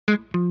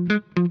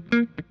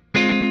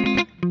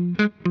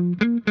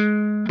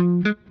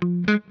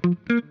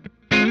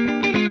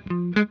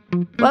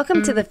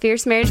Welcome to the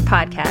Fierce Marriage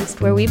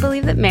Podcast, where we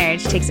believe that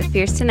marriage takes a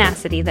fierce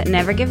tenacity that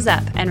never gives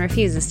up and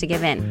refuses to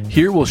give in.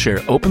 Here we'll share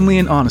openly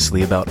and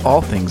honestly about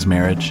all things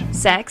marriage,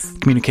 Sex,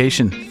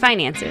 communication,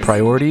 finances,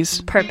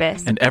 priorities,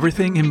 purpose, and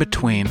everything in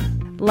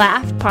between.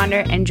 Laugh,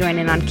 ponder, and join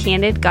in on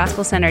candid,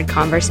 gospel-centered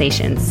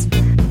conversations.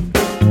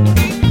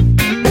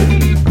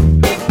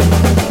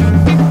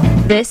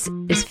 This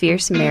is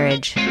Fierce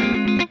Marriage.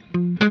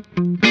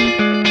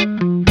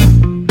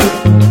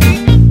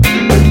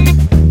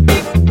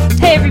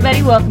 Hey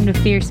everybody, welcome to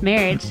Fierce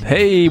Marriage.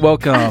 Hey,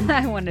 welcome.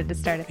 I wanted to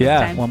start at this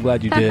Yeah, time. well, I'm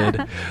glad you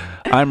did.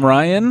 I'm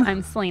Ryan.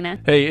 I'm Selena.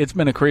 Hey, it's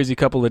been a crazy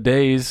couple of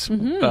days.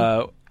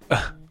 We'll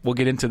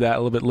get into that a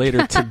little bit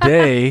later.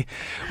 Today,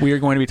 we are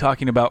going to be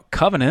talking about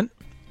covenant.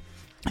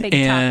 Big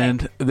And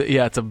topic.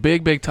 It's a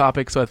big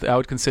topic, so I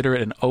would consider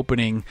it an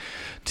opening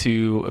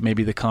to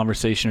maybe the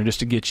conversation or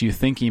just to get you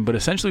thinking. But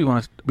essentially,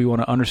 we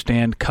want to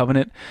understand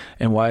covenant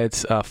and why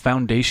it's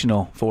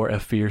foundational for a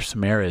fierce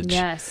marriage.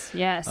 Yes.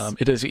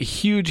 It is a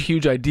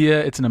huge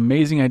idea. It's an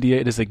amazing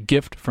idea. It is a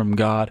gift from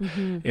God.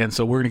 And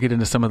so we're going to get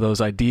into some of those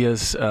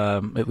ideas,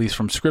 at least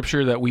from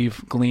Scripture that we've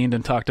gleaned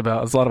and talked about.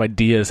 There's a lot of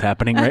ideas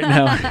happening right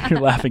now. You're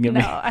laughing at me.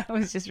 No, I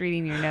was just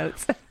reading your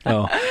notes.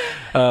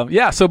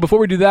 So before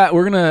we do that,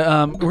 we're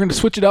gonna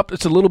switch it up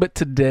just a little bit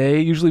today.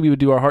 Usually we would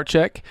do our heart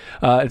check.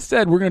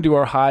 Instead, we're gonna do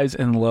our highs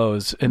and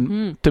lows.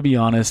 And to be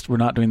honest, we're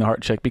not doing the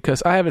heart check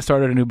because I haven't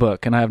started a new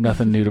book and I have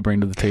nothing new to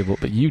bring to the table.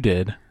 But you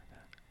did.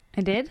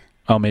 I did?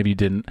 Oh, maybe you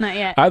didn't. Not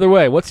yet. Either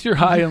way, what's your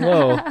high and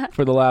low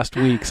for the last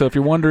week? So if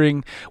you're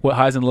wondering what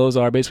highs and lows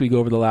are, basically go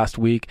over the last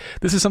week.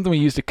 This is something we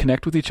use to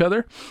connect with each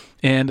other.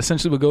 And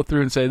essentially we'll go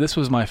through and say, this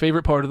was my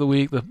favorite part of the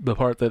week, the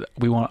part that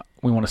we want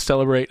to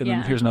celebrate. And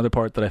then here's another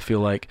part that I feel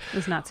like It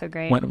was not so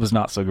great. when it was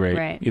not so great,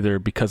 Right. either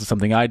because of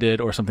something I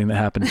did or something that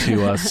happened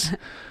to us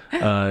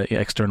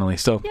externally.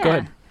 So go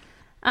ahead.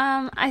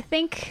 I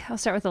think I'll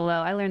start with the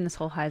low. I learned this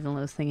whole highs and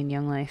lows thing in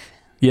Young Life.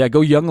 Yeah,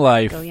 go Young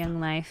Life. Go Young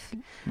Life.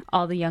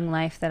 All the Young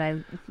Life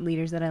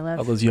leaders that I love.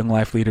 All those Young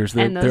Life leaders.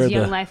 And those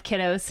Young Life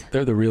kiddos.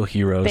 They're the real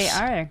heroes. They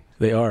are.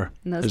 They are.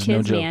 And those There's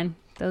kids, no joke. man,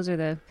 those are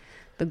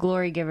the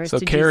glory givers So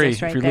to Carrie,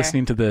 Jesus right if you're there.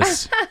 listening to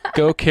this,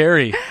 go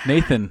Carrie,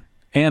 Nathan,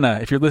 Anna,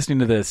 if you're listening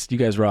to this, you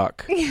guys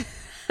rock.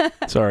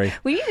 Sorry.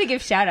 We need to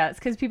give shout outs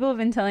because people have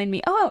been telling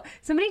me, oh,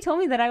 somebody told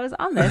me that I was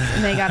on this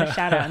and they got a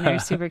shout out and they're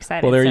super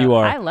excited. Well, there you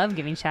are. I love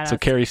giving shout outs. So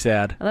Carrie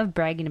Sad, I love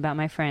bragging about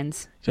my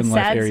friends. Young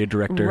Life Sads Area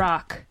Director.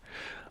 Rock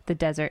the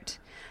desert.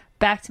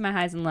 Back to my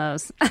highs and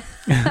lows.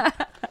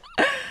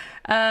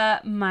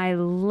 My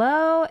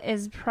low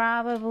is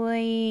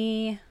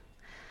probably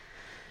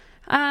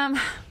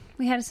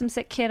we had some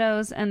sick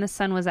kiddos and the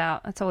sun was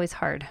out. That's always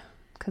hard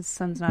because the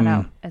sun's not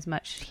out as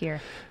much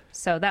here.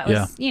 So that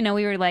was, we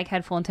were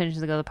had full intentions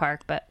to go to the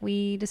park, but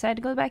we decided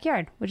to go to the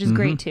backyard, which is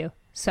great too.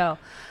 So,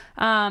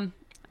 and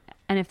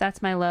if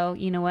that's my low,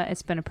 you know what?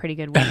 It's been a pretty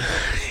good week.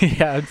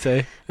 Yeah, I'd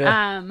say.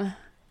 Yeah.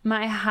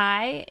 My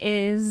high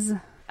is,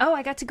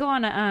 I got to go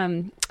on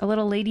a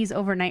little ladies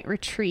overnight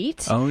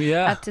retreat. Oh,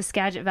 yeah. Up to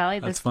Skagit Valley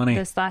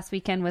this last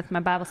weekend with my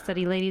Bible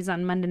study ladies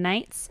on Monday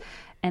nights.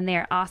 And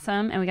they're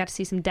awesome. And we got to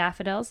see some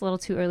daffodils, a little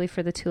too early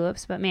for the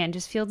tulips. But man,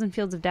 just fields and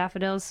fields of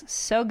daffodils.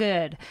 So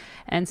good.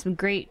 And some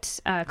great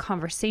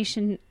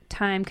conversation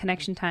time,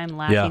 connection time,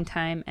 laughing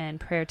time, and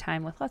prayer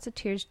time with lots of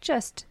tears.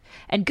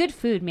 And good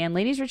food, man.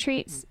 Ladies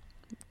retreats.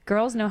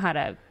 Girls know how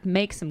to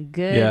make some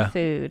good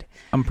food.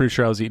 I'm pretty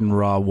sure I was eating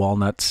raw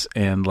walnuts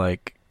and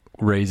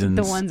raisins.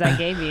 The ones I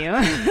gave you.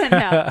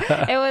 No,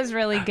 it was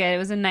really good. It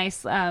was a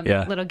nice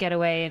little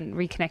getaway and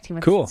reconnecting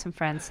with some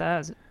friends. So that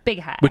was a big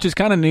high. Which is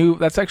kind of new.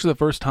 That's actually the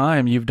first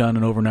time you've done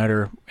an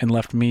overnighter and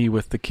left me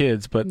with the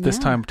kids. But this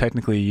time,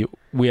 technically,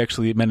 we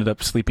actually ended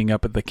up sleeping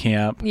up at the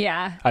camp.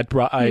 Yeah. It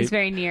was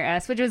very near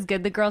us, which was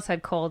good. The girls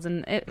had colds,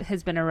 and it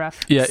has been a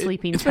rough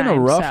sleeping time. It's been a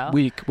rough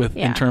week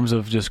in terms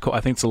of just cold.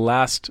 I think it's the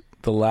last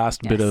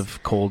bit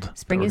of cold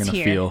Spring that we're is going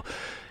to here. feel.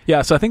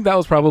 Yeah, so I think that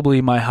was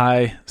probably my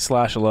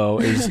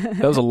high/low.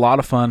 That was a lot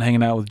of fun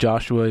hanging out with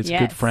Joshua. He's a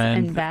good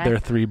friend. They're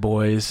 3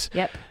 boys.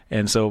 Yep.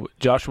 And so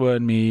Joshua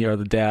and me are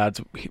the dads.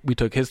 We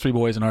took his 3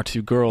 boys and our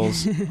 2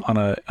 girls on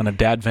a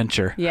dad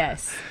venture.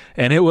 Yes.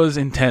 And it was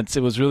intense.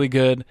 It was really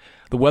good.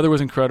 The weather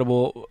was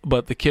incredible,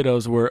 but the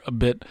kiddos were a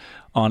bit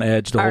on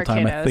edge the whole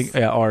time.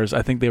 Kiddos.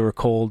 I think they were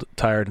cold,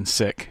 tired, and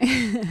sick.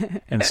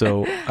 And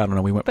so I don't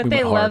know. But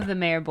they love the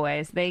Mayer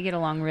boys. They get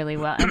along really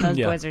well, and those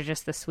boys are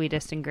just the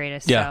sweetest and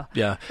greatest. Yeah,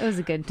 so it was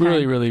a good time.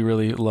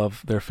 Really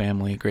love their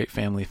family. Great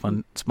family.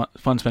 Fun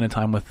spending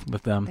time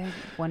with them. They're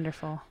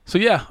wonderful. So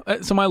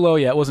so my low,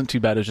 it wasn't too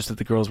bad. It was just that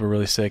the girls were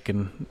really sick,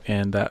 and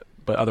that.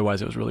 But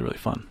otherwise, it was really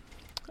fun.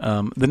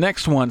 The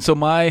next one. So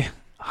my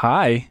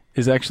high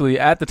is actually,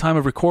 at the time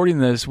of recording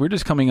this, we're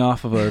just coming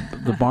off of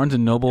the Barnes &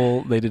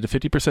 Noble. They did a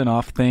 50%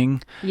 off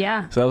thing.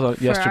 Yeah. So that was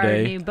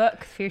yesterday. For our new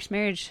book, Fierce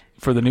Marriage.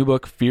 For the new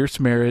book, Fierce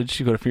Marriage.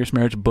 You go to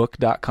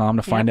fiercemarriagebook.com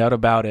to find out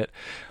about it.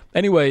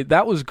 Anyway,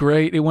 that was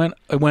great. It went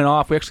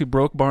off. We actually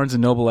broke Barnes &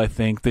 Noble, I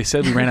think. They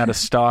said we ran out of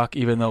stock,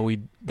 even though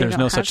there's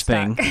no such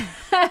thing.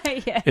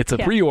 It's a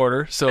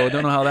pre-order, so I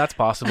don't know how that's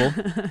possible.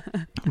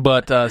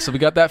 But so we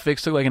got that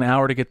fixed. Took like an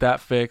hour to get that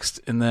fixed,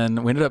 and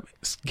then we ended up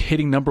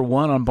hitting number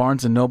 1 on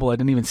Barnes & Noble. I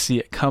didn't even see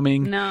it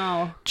coming.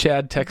 No.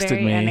 Chad texted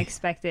me. Very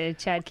unexpected.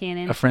 Chad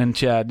Cannon. A friend,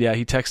 Chad,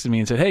 he texted me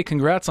and said, hey,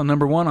 congrats on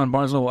number 1 on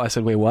Barnes & Noble. I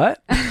said, wait,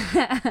 what?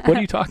 What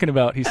are you talking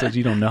about? He said,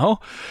 you don't know?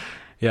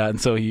 Yeah,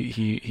 and so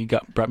he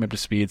brought me up to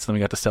speed, so then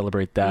we got to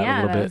celebrate that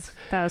a little bit.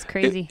 That was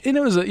crazy. And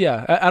it was,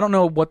 I don't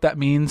know what that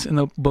means in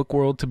the book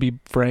world, to be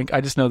frank.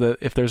 I just know that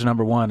if there's a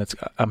number 1,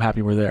 I'm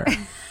happy we're there.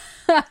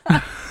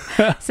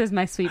 This is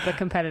my sweet but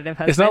competitive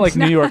husband. It's not like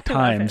New York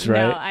Times,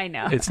 right? No, I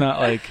know. It's not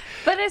like...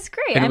 But it's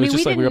great. And it was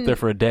just like we were up there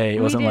for a day.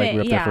 It wasn't like we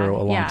were up there for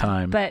a long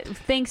time. But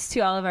thanks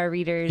to all of our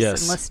readers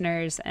and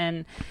listeners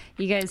and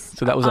you guys.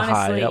 So that was honestly, a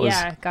high. That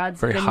was God's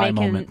very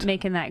been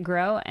making that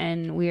grow,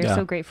 and we are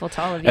so grateful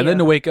to all of you. And then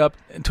to wake up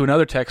to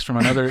another text from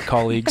another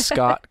colleague,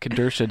 Scott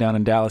Kadersha down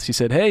in Dallas. He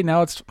said, hey,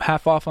 now it's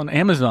half off on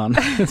Amazon.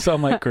 So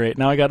I'm like, great.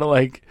 Now I got to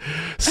like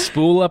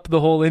spool up the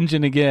whole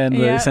engine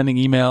again, sending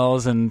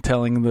emails and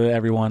telling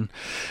everyone.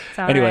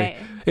 Anyway,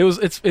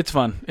 it's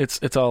fun.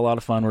 It's all a lot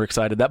of fun. We're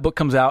excited. That book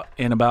comes out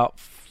in about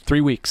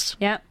 3 weeks.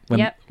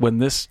 When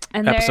this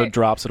episode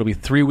drops, it'll be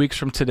 3 weeks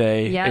from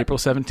today, April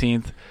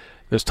 17th.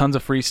 There's tons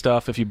of free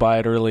stuff if you buy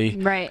it early.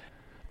 Right.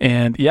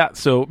 And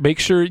so make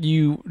sure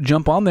you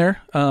jump on there.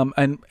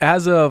 And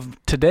as of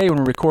today, when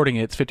we're recording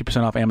it, it's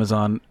 50% off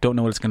Amazon. Don't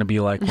know what it's going to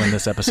be like when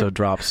this episode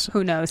drops.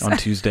 Who knows? On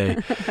Tuesday.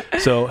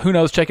 So who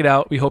knows? Check it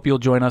out. We hope you'll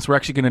join us. We're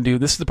actually going to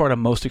this is the part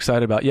I'm most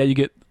excited about. Yeah, you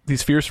get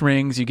these fierce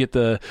rings. You get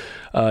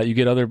you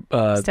get other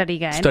study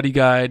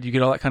guide. You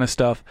get all that kind of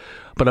stuff.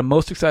 But I'm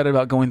most excited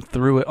about going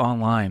through it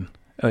online,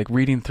 like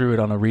reading through it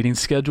on a reading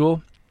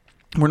schedule.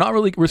 We're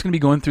just going to be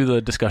going through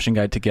the discussion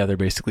guide together,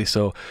 basically.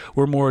 So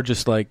we're more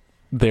just like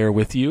there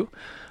with you,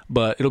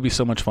 but it'll be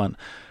so much fun.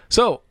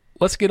 So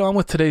let's get on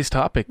with today's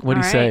topic. What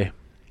do you say?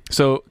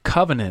 So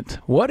covenant.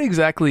 What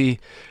exactly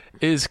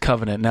is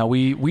covenant? Now,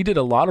 we did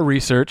a lot of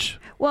research.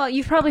 Well,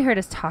 you've probably heard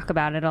us talk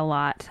about it a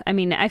lot. I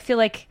mean, I feel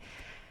like...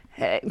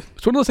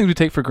 it's one of those things we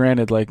take for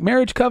granted, like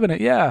marriage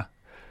covenant, I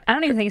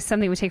don't even think it's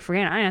something we take for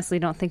granted. I honestly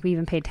don't think we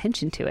even pay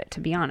attention to it,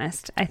 to be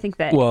honest. I think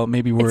that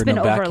maybe we're it's in been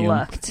a vacuum.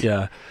 Overlooked.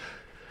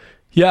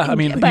 Yeah, I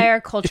mean... By our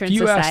culture and society.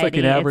 If you ask like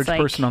an average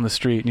person on the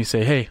street and you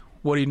say, hey...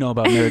 what do you know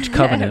about marriage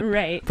covenant?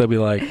 Right. They'll be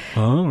like, I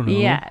don't know.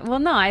 Yeah. Well,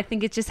 no, I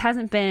think it just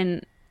hasn't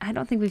been, I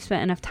don't think we've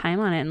spent enough time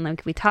on it. And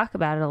like we talk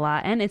about it a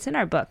lot. And it's in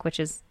our book, which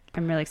is,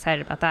 I'm really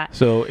excited about that.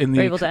 So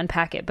we're able to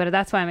unpack it. But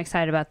that's why I'm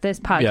excited about this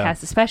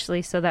podcast,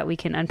 especially so that we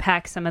can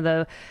unpack some of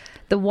the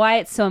why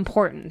it's so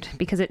important,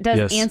 because it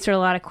does answer a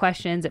lot of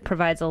questions. It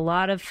provides a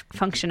lot of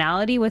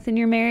functionality within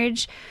your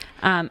marriage.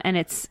 And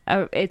it's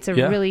a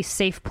really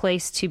safe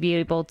place to be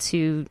able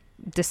to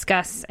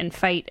discuss and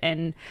fight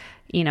and,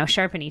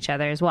 sharpen each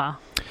other as well.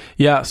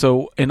 Yeah.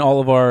 So in all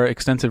of our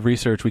extensive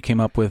research, we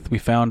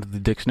found the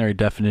dictionary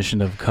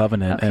definition of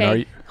covenant.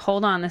 Okay.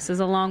 Hold on. This is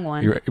a long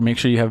one. Make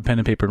sure you have a pen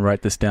and paper and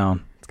write this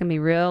down. It's going to be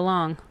real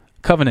long.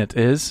 Covenant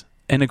is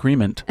an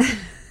agreement.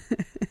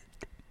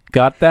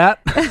 Got that?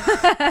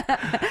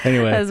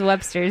 Anyway. That was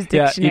Webster's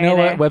dictionary. Yeah. You know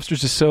what?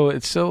 Webster's just so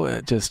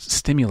just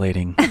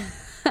stimulating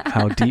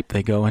how deep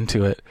they go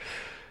into it.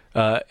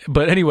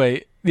 But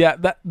anyway,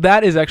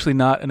 that is actually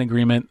not an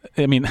agreement.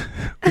 I mean,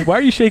 why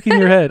are you shaking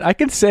your head? I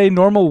can say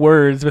normal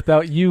words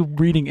without you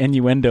reading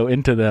innuendo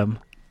into them.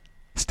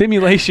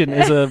 Stimulation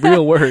is a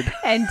real word.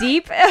 And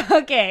deep?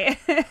 Okay.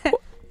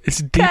 It's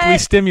deeply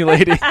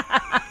stimulating.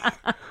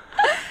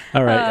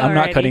 All right. I'm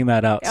not cutting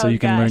that out so you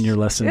can learn your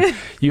lesson.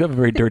 You have a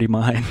very dirty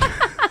mind.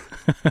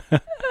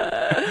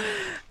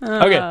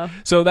 Okay,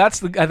 so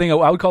that's I think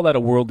I would call that a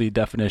worldly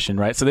definition,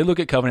 right? So they look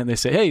at covenant and they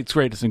say, hey, it's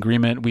great, it's an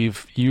agreement.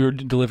 You're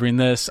delivering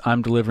this,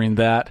 I'm delivering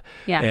that.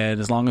 Yeah.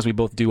 And as long as we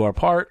both do our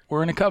part,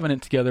 we're in a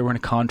covenant together, we're in a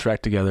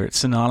contract together. It's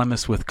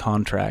synonymous with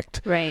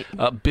contract. Right.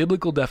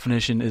 Biblical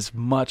definition is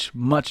much,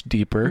 much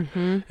deeper.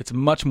 Mm-hmm. It's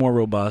much more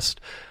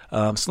robust.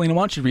 Selena,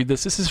 why don't you read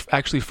this? This is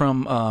actually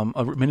from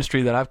a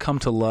ministry that I've come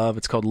to love.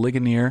 It's called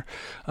Ligonier.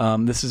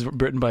 This is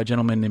written by a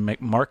gentleman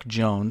named Mark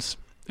Jones.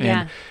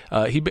 And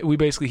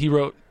he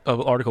wrote an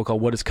article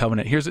called What is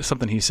Covenant? Here's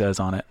something he says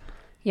on it.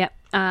 Yep.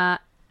 At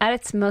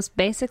its most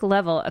basic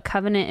level, a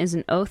covenant is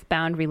an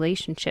oath-bound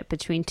relationship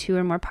between two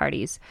or more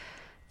parties.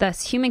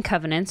 Thus, human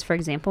covenants, for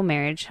example,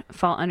 marriage,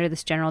 fall under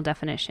this general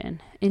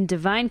definition. In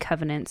divine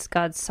covenants,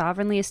 God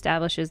sovereignly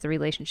establishes the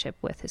relationship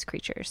with his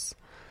creatures.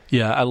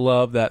 Yeah, I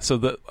love that.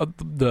 So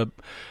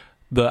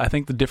I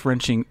think the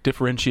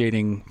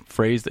differentiating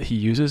phrase that he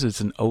uses is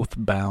an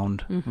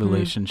oath-bound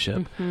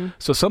relationship. Mm-hmm.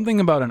 So something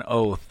about an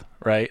oath,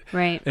 right?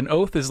 Right. An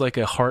oath is like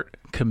a heart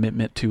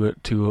commitment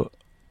to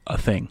a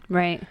thing.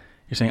 Right.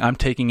 You're saying, I'm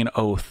taking an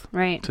oath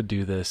to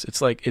do this.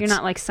 It's like you're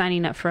not like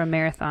signing up for a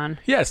marathon.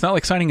 Yeah, it's not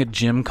like signing a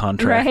gym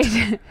contract.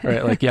 Right.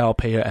 Right. Like, yeah, I'll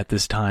pay you at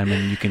this time,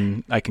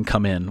 and I can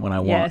come in when I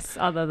want. Yes,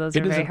 although those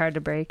are very hard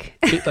to break.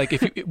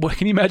 Can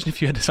you imagine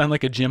if you had to sign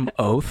like a gym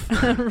oath?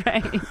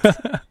 Right.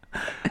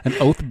 an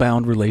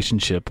oath-bound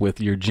relationship with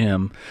your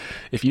gym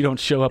if you don't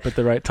show up at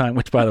the right time,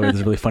 which, by the way,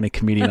 there's a really funny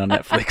comedian on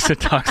Netflix that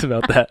talks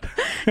about that.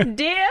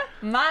 Dear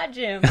my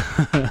gym.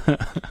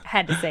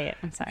 Had to say it.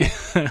 I'm sorry.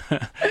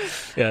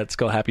 Yeah, it's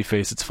called Happy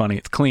Face. It's funny.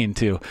 It's clean,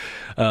 too.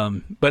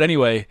 But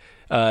anyway,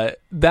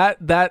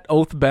 that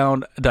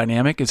oath-bound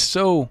dynamic is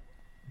so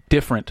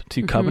different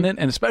to covenant,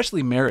 and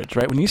especially marriage,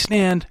 right? When you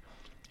stand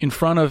in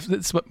front of,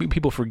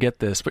 people forget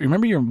this, but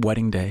remember your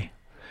wedding day,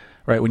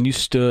 right? When you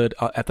stood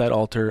at that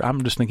altar,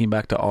 I'm just thinking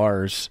back to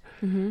ours,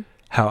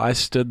 how I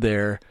stood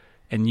there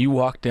and you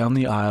walked down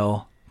the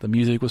aisle, the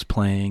music was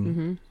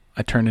playing,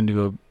 I turned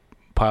into a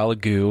pile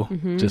of goo,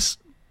 just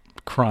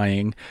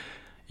crying.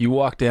 You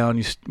walk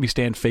down, we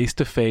stand face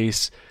to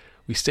face,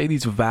 we say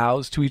these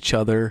vows to each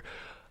other.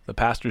 The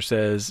pastor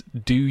says,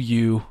 do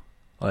you,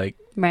 like...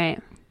 Right.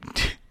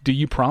 Do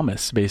you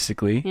promise,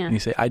 basically? Yeah. And you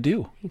say, I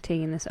do. You're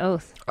taking this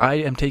oath. I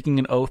am taking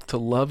an oath to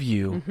love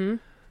you.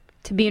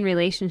 To be in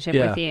relationship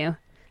with you.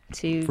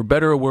 For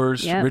better or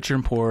worse, richer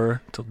and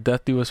poorer, till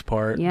death do us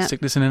part,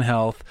 sickness and in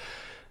health.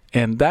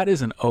 And that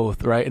is an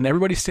oath, right? And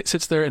everybody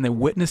sits there and they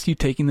witness you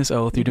taking this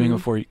oath. You're doing it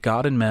for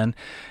God and men.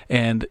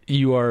 And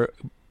you are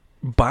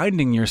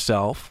binding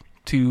yourself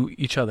to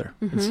each other.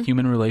 It's a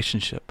human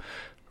relationship.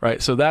 Right.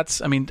 So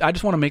that's, I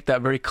just want to make that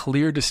very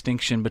clear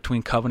distinction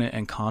between covenant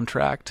and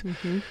contract.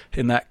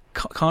 And that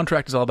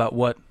contract is all about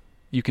what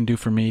you can do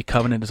for me.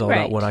 Covenant is all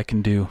about what I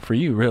can do for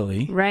you,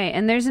 really. Right.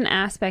 And there's an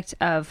aspect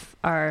of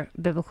our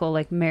biblical,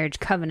 like, marriage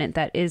covenant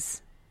that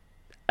is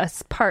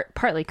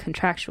partly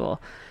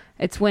contractual.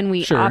 It's when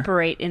we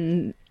operate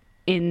in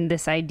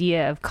this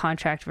idea of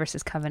contract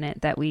versus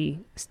covenant that we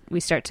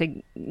start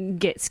to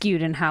get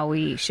skewed in how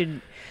we should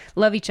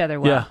love each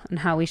other well, and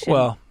how we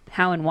should,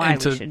 how and why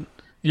we should.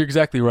 You're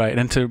exactly right.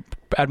 And to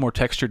add more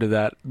texture to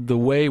that, the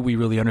way we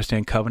really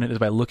understand covenant is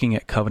by looking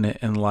at covenant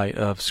in light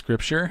of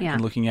Scripture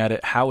and looking at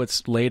it, how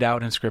it's laid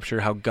out in Scripture,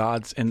 how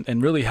God's,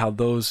 and really how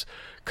those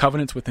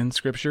covenants within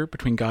Scripture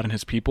between God and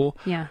his people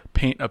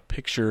paint a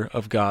picture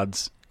of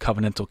God's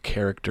covenantal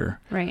character.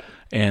 Right.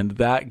 And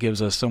that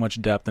gives us so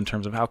much depth in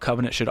terms of how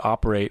covenant should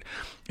operate,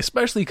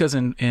 especially because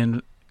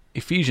in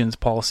Ephesians,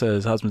 Paul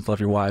says, husbands,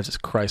 love your wives as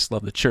Christ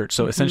loved the church.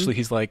 So essentially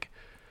he's like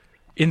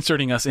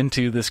inserting us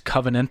into this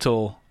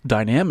covenantal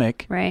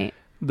dynamic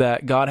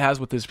that God has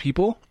with his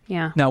people.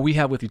 Now we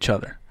have with each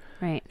other.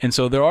 Right. And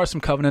so there are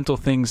some covenantal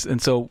things.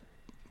 And so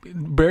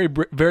very,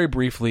 very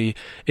briefly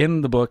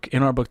in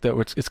our book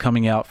that it's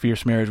coming out,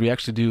 Fierce Marriage, we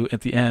actually do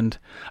at the end,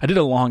 I did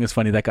a long, it's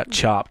funny, that got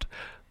chopped.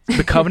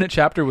 The covenant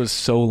chapter was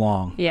so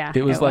long. Yeah.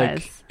 It was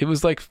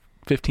like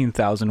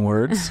 15,000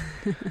 words.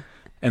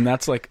 And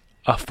that's like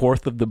a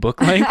fourth of the book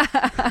length.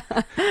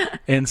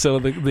 And so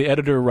the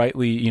editor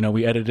rightly,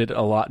 we edited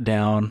a lot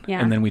down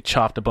and then we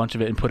chopped a bunch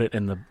of it and put it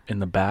in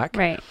the back.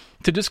 Right.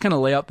 To just kind of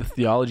lay out the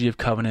theology of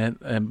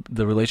covenant and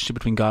the relationship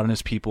between God and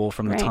his people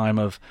from the time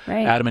of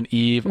Adam and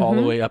Eve all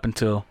the way up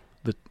until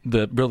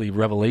the really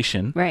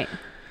Revelation. Right.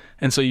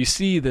 And so you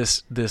see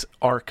this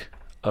arc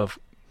of,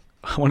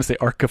 I want to say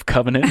Ark of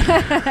Covenant,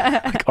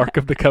 like Ark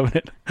of the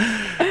Covenant,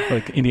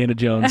 like Indiana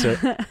Jones.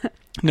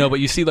 No, but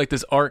you see like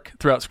this arc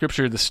throughout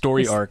Scripture, the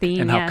story arc,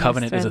 and how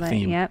covenant is a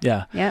theme. Yep.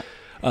 Yeah.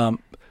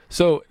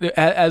 So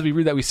as we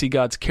read that, we see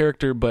God's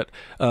character, but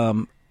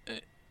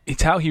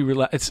it's how he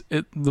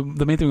the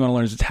main thing we want to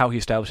learn is it's how he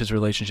establishes his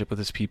relationship with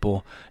his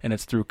people, and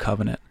it's through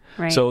covenant.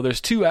 Right. So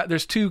there's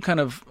two kind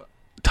of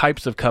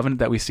types of covenant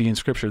that we see in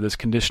Scripture. There's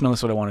conditional.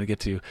 That's what I wanted to get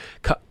to.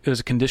 There's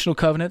a conditional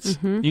covenants.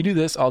 You do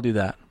this, I'll do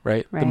that.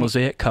 Right. The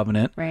Mosaic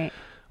covenant. Right.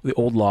 The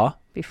old law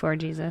before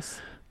Jesus.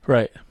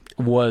 Right.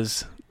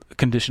 Was a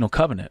conditional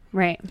covenant.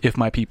 Right. If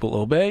my people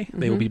obey,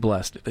 they will be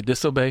blessed. If they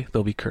disobey,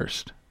 they'll be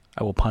cursed.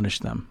 I will punish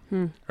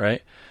them.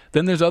 Right.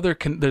 Then there's other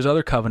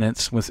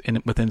covenants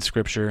within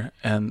Scripture,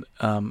 and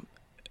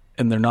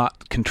they're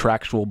not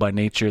contractual by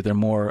nature.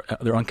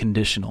 They're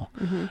unconditional,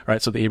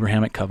 right? So the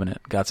Abrahamic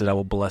covenant, God said, "I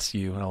will bless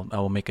you, and I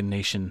will make a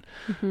nation.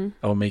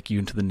 I will make you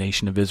into the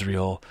nation of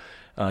Israel.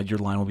 Your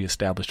line will be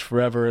established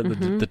forever."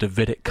 The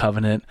Davidic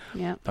covenant,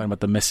 talking about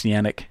the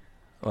messianic,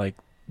 like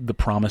the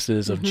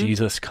promises of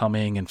Jesus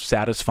coming and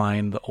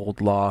satisfying the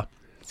old law.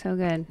 So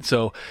good.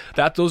 So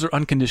those are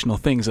unconditional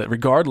things that,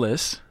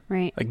 regardless,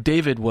 like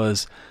David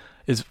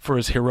is for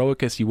as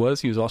heroic as he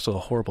was also a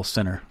horrible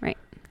sinner. Right.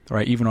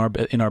 Even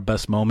in our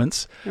best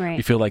moments,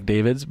 we feel like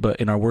David's, but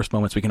in our worst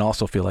moments, we can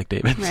also feel like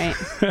David's.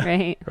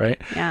 Right.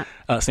 Right. Yeah.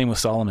 Same with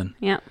Solomon.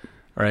 Yeah.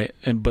 Right.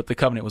 But the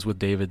covenant was with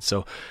David.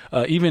 So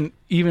even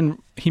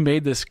he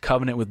made this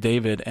covenant with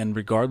David, and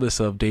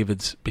regardless of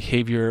David's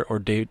behavior or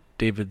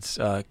David's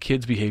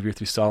kids' behavior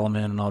through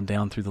Solomon and all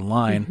down through the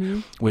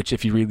line, which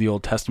if you read the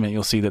Old Testament,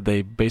 you'll see that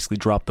they basically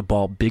dropped the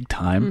ball big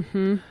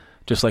time,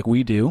 just like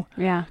we do.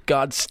 Yeah.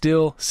 God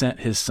still sent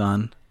his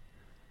son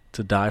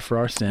to die for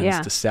our sins,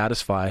 to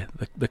satisfy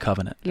the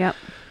covenant. Yep.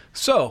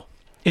 So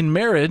in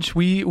marriage,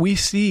 we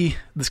see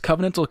this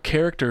covenantal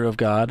character of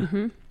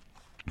God,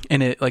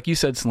 and it, like you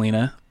said,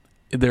 Selena,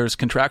 there's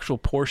contractual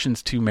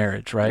portions to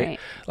marriage, right?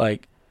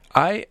 Like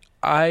I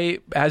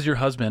as your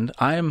husband,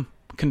 I am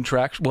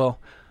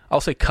I'll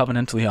say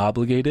covenantally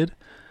obligated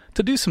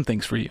to do some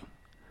things for you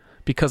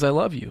because I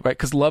love you, right?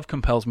 Because love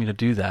compels me to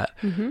do that.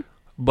 Mm-hmm.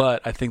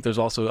 But I think there's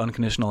also an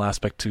unconditional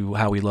aspect to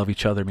how we love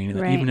each other, meaning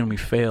that even when we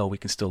fail, we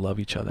can still love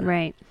each other.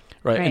 Right.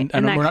 Right.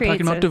 And we're not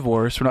talking about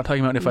divorce. We're not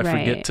talking about if I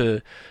forget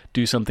to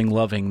do something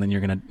loving, then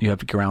you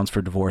have grounds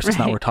for divorce. That's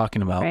not what we're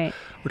talking about. Right.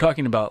 We're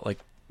talking about like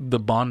the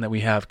bond that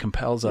we have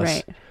compels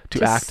us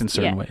to act in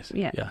certain ways.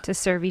 Yeah. To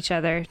serve each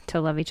other,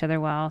 to love each other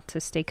well, to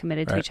stay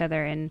committed to each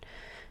other in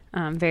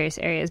various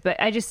areas. But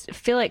I just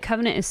feel like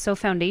covenant is so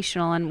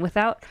foundational, and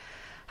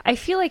I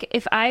feel like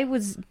if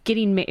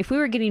we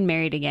were getting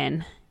married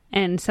again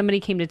and somebody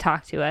came to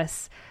talk to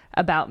us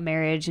about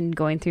marriage and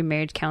going through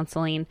marriage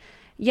counseling,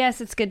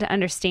 yes, it's good to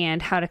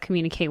understand how to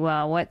communicate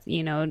well,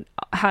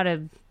 how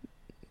to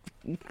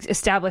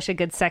establish a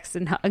good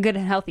and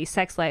healthy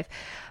sex life.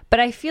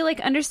 But I feel like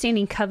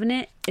understanding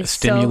covenant is a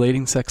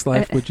stimulating sex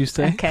life, would you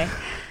say? Okay.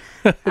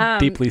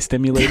 Deeply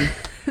stimulating.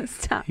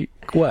 Stop.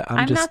 What?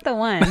 I'm not the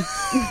one.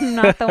 I'm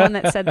not the one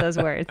that said those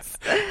words.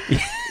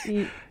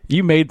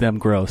 You made them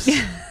gross.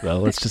 Well,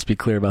 let's just be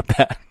clear about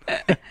that.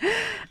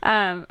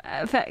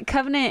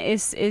 Covenant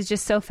is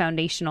just so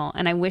foundational,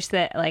 and I wish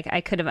that I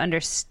could have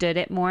understood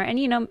it more.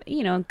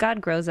 And God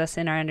grows us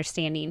in our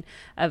understanding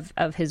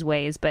of His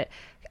ways, but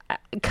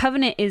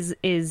covenant is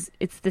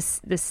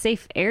this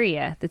safe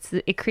area.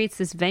 It creates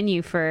this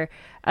venue for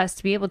us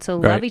to be able to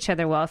love each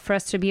other well, for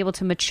us to be able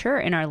to mature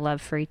in our love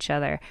for each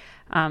other.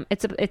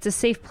 It's a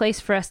safe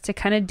place for us to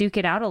kind of duke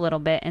it out a little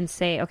bit and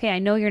say, okay, I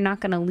know you're not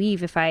going to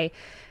leave if I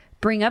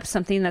bring up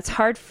something that's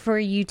hard for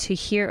you to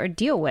hear or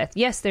deal with.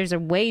 Yes, there's a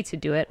way to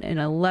do it in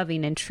a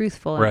loving and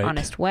truthful and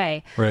honest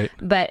way. Right.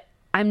 But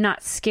I'm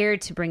not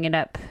scared to bring it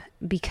up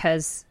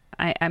because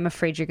I'm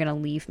afraid you're going to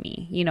leave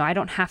me. I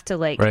don't have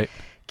to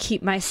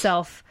keep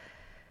myself,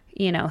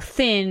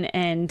 thin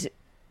and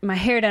my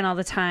hair done all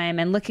the time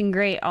and looking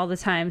great all the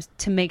time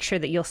to make sure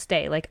that you'll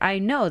stay. I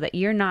know that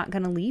you're not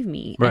going to leave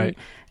me. Right.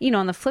 And,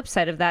 on the flip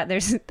side of that,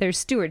 there's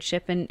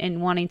stewardship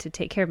and wanting to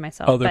take care of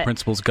myself. Other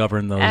principles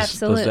govern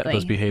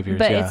those behaviors.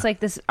 But it's like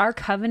this, our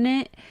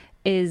covenant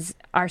is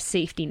our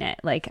safety net.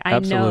 I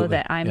know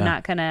that I'm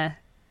not going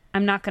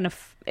to,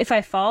 if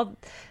I fall,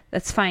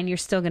 that's fine. You're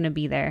still going to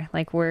be there.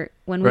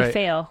 When we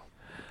fail.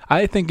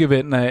 I think of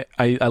it, and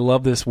I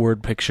love this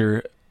word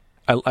picture.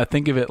 I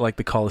think of it like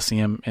the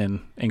Colosseum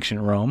in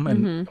ancient Rome,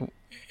 and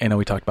I know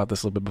we talked about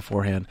this a little bit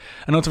beforehand.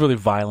 I know it's a really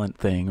violent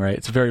thing, right?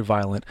 It's very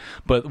violent,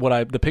 but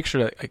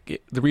the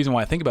reason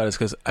why I think about it is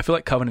because I feel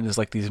like covenant is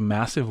like these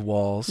massive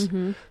walls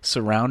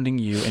surrounding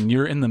you, and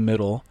you're in the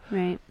middle,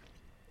 right?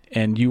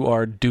 And you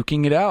are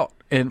duking it out,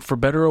 and for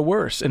better or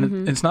worse,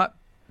 and it's not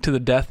to the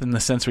death in the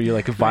sense where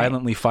you're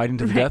violently fighting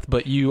to the death,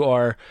 but you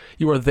are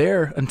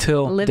there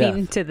until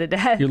living death. To the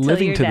death. You're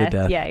living to the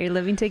death. Yeah, you're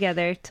living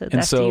together till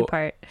death do you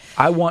part.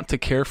 I want to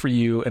care for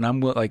you, and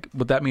I'm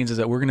what that means is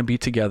that we're going to be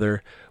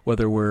together,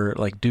 whether we're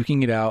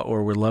duking it out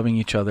or we're loving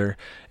each other.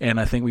 And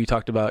I think we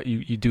talked about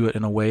you do it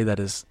in a way that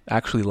is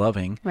actually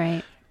loving.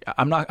 Right.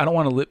 I don't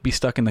want to be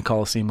stuck in the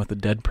Colosseum with a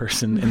dead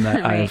person in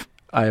that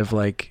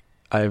right.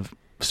 I've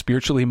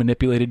spiritually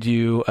manipulated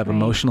you, I've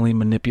emotionally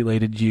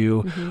manipulated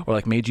you, or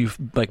made you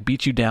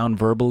beat you down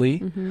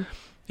verbally.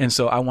 And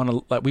so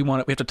we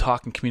have to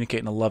talk and communicate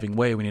in a loving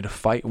way. We need to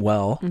fight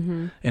well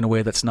in a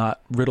way that's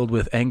not riddled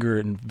with anger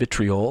and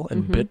vitriol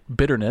and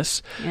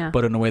bitterness,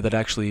 but in a way that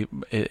actually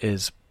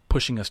is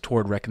pushing us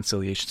toward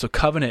reconciliation. So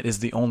covenant is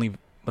the only,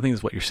 I think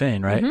that's what you're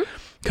saying, right?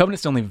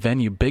 Covenant's the only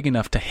venue big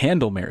enough to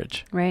handle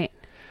marriage. Right.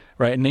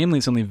 Right. And namely,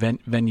 it's the only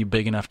venue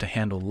big enough to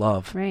handle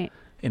love in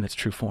its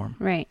true form.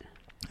 Right.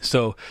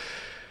 So,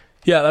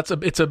 yeah,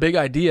 it's a big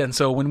idea. And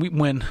so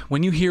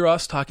when you hear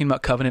us talking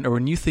about covenant, or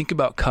when you think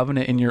about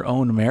covenant in your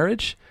own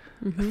marriage,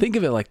 think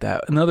of it like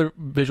that. Another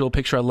visual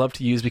picture I love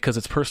to use because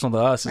it's personal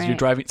to us is you're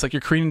driving. It's like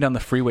you're careening down the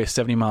freeway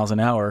 70 miles an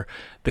hour.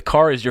 The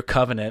car is your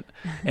covenant,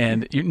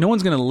 and no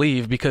one's going to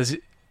leave because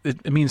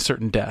it means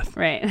certain death.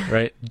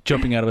 Right.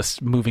 Jumping out of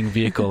a moving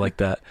vehicle like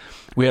that.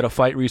 We had a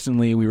fight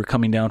recently. We were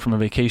coming down from a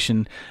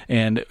vacation,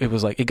 and it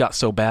was it got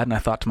so bad, and I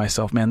thought to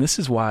myself, man, this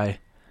is why.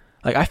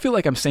 I feel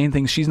like I'm saying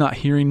things, she's not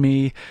hearing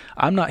me.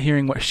 I'm not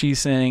hearing what she's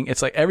saying.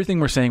 It's like everything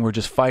we're saying, we're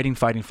just fighting.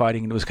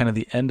 And it was kind of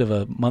the end of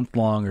a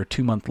month-long or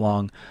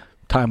 2-month-long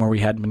time where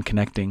we hadn't been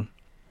connecting.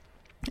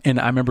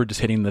 And I remember just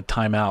hitting the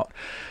timeout.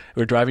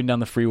 We were driving down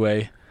the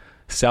freeway,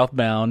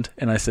 southbound,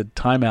 and I said,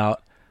 timeout.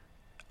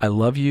 I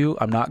love you.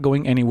 I'm not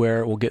going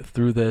anywhere. We'll get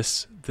through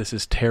this. This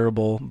is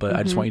terrible, but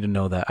I just want you to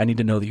know that. I need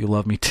to know that you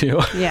love me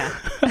too. Yeah.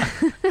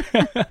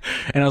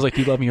 And I was like,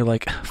 do you love me? You're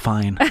like,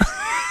 fine.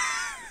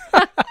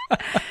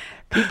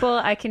 People,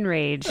 I can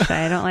rage.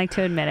 I don't like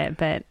to admit it,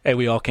 but... Hey,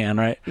 we all can,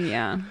 right?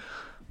 Yeah.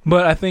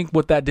 But I think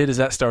what that did is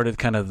that started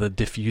kind of the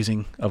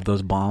diffusing of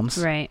those bombs.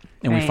 Right.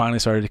 And we finally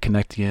started to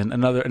connect again.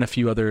 And a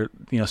few other,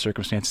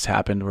 circumstances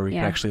happened where we could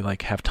actually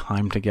have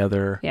time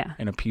together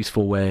in a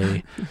peaceful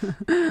way.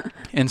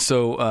 And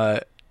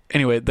so,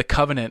 anyway, the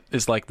covenant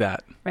is like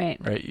that. Right.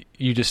 Right.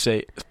 You just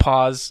say,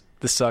 pause,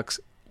 this sucks.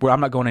 I'm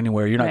not going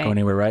anywhere. You're not going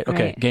anywhere, right?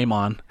 Okay, right. Game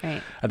on.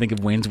 Right. I think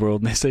of Wayne's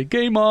World, and they say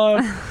game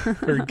on,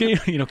 or game,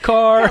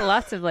 car.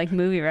 Lots of like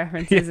movie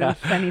references and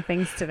funny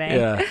things today.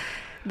 Yeah.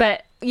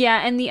 But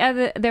yeah, and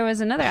there was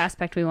another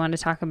aspect we wanted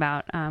to talk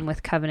about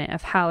with covenant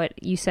of how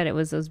you said it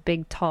was those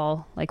big,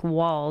 tall like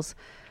walls.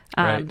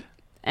 Right.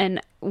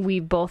 And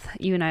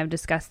you and I have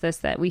discussed this,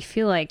 that we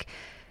feel like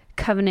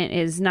covenant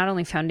is not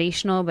only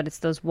foundational, but it's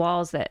those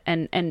walls that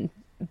and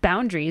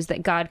boundaries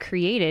that God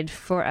created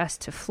for us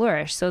to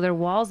flourish. So they're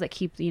walls that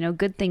keep,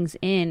 good things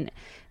in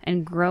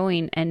and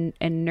growing and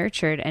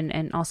nurtured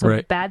and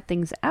also bad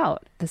things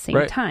out at the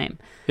same time.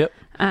 Yep.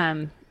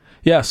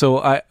 Yeah.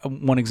 So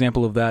one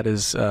example of that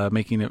is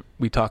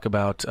we talk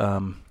about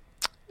kind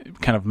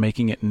of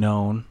making it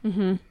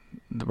known,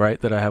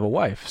 right, that I have a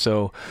wife.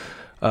 So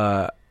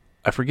I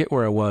forget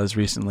where I was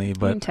recently,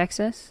 but in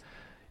Texas.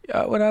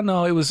 Well,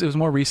 no, it was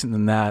more recent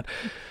than that.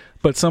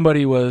 But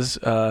somebody was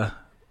a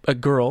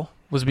girl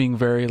was being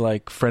very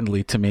like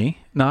friendly to me,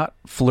 not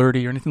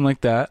flirty or anything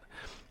like that,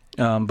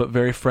 but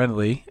very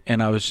friendly.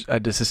 And I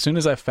just as soon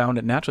as I found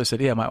it naturally, I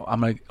said, "Yeah,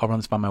 I'll run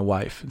this by my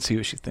wife and see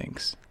what she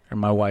thinks." Or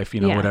my wife,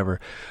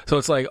 whatever. So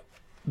it's like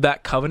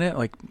that covenant,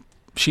 like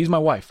she's my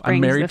wife. I'm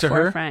married to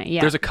her.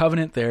 Yeah. There's a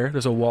covenant there.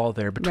 There's a wall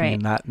there between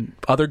that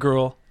other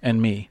girl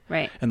and me.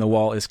 Right. And the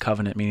wall is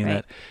covenant, meaning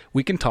that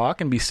we can talk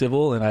and be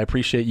civil, and I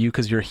appreciate you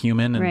because you're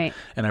human, and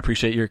I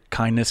appreciate your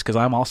kindness because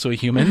I'm also a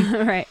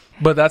human. Right.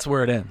 But that's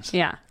where it ends.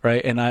 Yeah.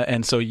 Right.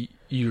 And so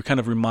you kind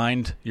of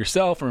remind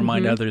yourself and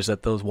remind others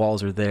that those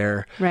walls are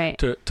there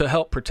to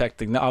help protect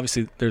things. Now,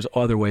 obviously, there's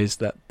other ways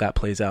that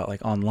plays out,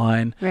 like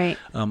online. Right.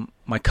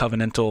 My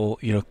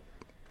covenantal,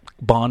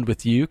 bond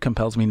with you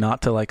compels me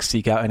not to like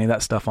seek out any of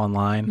that stuff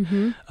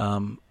online.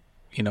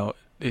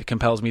 It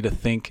compels me to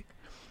think.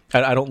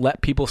 I don't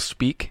let people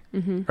speak.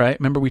 Right.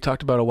 Remember we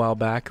talked about a while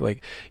back,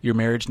 like your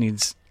marriage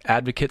needs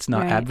advocates,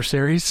 not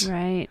adversaries.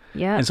 Right.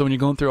 Yeah. And so when you're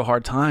going through a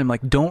hard time,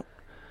 like don't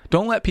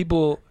let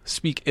people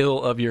speak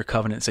ill of your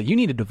covenant. Say you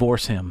need to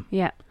divorce him.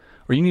 Yeah.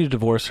 Or you need to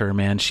divorce her,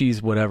 man.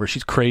 She's whatever.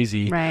 She's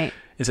crazy. Right.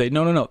 And say,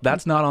 no,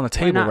 that's not on the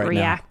table right now. We're not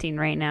reacting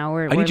right now.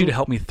 I need you to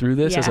help me through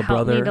this as a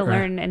brother. Help me to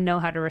learn and know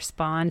how to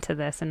respond to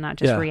this and not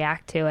just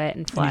react to it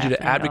and fly. I need you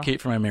to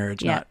advocate for my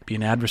marriage, not be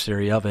an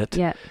adversary of it.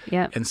 Yeah,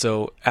 yeah. And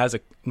so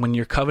when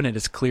your covenant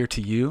is clear to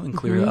you and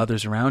clear to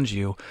others around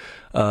you,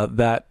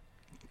 that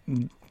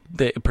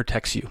it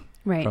protects you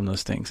from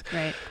those things.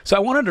 Right. So I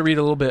wanted to read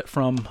a little bit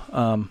from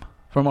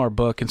our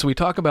book. And so we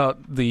talk about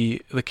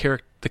the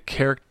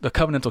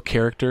covenantal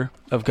character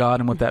of God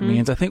and what that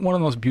means. I think one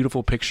of the most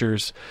beautiful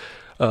pictures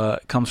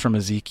comes from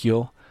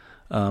Ezekiel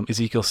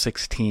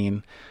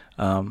 16.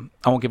 I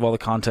won't give all the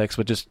context,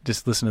 but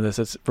just listen to this.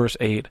 It's verse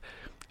 8.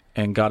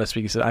 And God is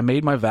speaking. He said, "I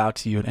made my vow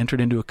to you and entered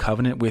into a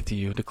covenant with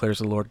you, declares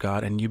the Lord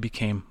God, and you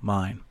became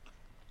mine."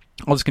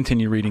 I'll just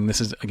continue reading.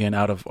 This is, again,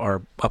 out of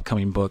our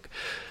upcoming book.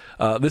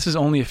 This is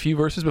only a few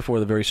verses before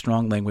the very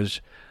strong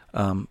language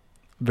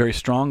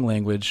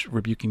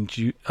rebuking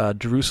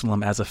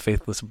Jerusalem as a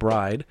faithless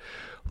bride,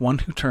 one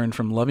who turned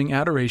from loving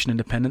adoration and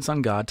dependence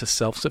on God to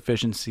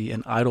self-sufficiency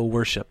and idol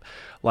worship.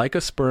 Like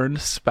a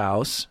spurned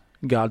spouse,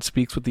 God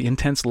speaks with the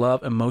intense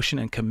love, emotion,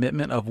 and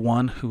commitment of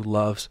one who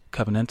loves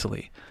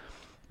covenantally.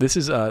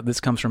 This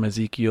comes from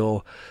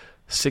Ezekiel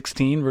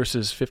 16,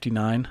 verses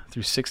 59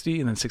 through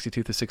 60, and then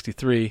 62 through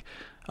 63.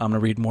 I'm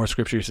going to read more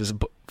scripture. It says,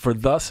 "For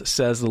thus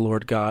says the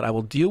Lord God, I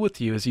will deal with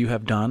you as you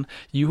have done,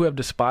 you who have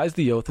despised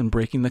the oath and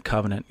breaking the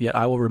covenant. Yet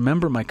I will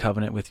remember my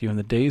covenant with you in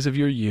the days of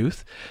your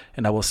youth,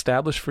 and I will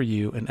establish for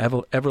you an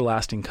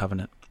everlasting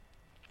covenant.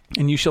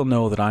 And you shall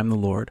know that I am the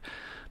Lord,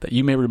 that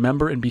you may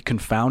remember and be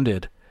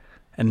confounded,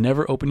 and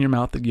never open your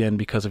mouth again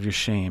because of your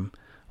shame,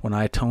 when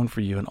I atone for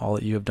you and all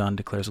that you have done,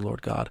 declares the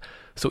Lord God."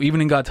 So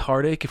even in God's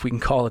heartache, if we can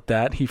call it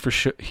that, he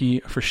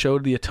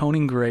foreshowed the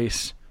atoning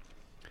grace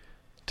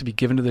to be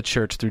given to the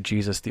church through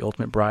Jesus, the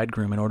ultimate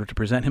bridegroom, in order to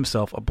present to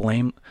himself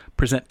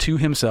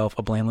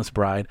a blameless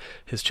bride,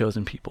 his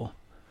chosen people.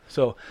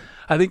 So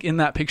I think in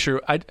that picture,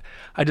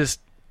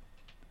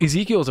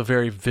 Ezekiel is a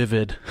very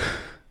vivid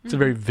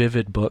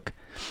book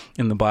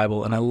in the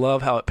Bible. And I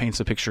love how it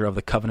paints a picture of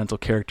the covenantal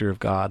character of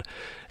God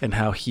and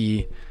how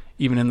he,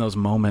 even in those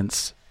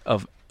moments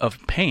of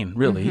pain,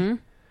 really,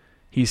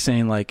 he's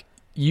saying, like,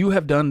 you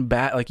have done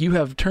bad, like you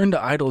have turned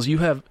to idols, you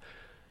have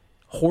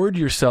whored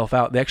yourself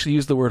out. They actually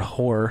use the word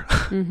whore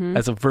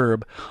as a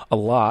verb a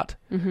lot.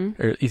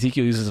 Or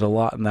Ezekiel uses it a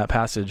lot in that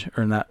passage,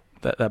 or in that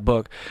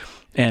book.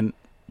 And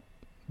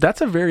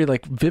that's a very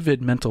like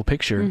vivid mental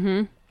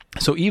picture.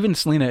 So even,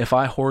 Selena, if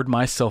I whored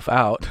myself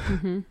out,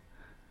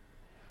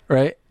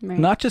 right?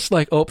 Not just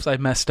like, oops, I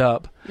messed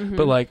up,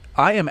 but like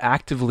I am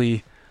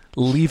actively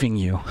leaving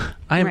you.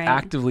 I am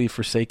actively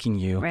forsaking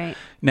you. Right.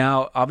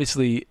 Now,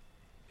 obviously,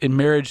 in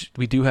marriage,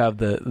 we do have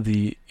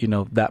the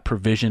that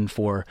provision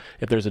for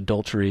if there's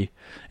adultery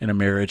in a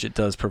marriage, it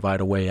does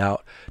provide a way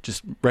out.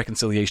 Just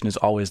reconciliation is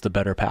always the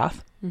better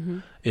path.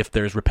 If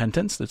there's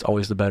repentance, it's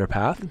always the better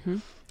path.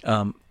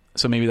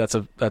 So maybe that's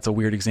a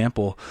weird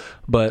example,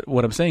 but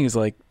what I'm saying is,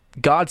 like,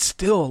 God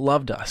still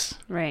loved us.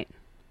 Right.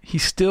 He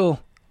still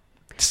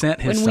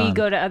sent his son. Son. When we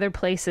go to other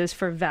places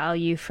for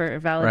value, for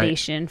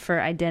validation,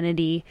 for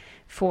identity,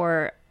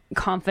 for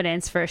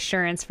confidence, for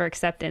assurance, for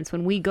acceptance,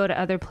 when we go to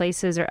other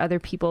places or other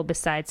people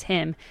besides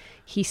him,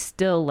 he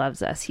still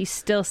loves us. He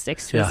still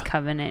sticks to his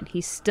covenant.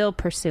 He's still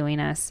pursuing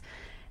us.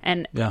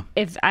 And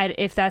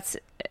if that's,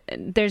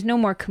 there's no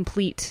more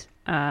complete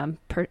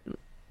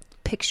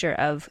picture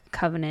of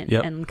covenant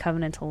and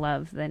covenantal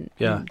love than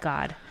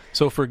God.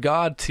 So for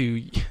God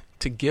to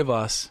give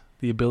us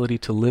the ability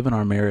to live in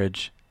our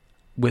marriage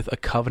with a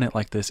covenant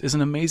like this is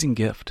an amazing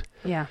gift.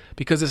 Yeah.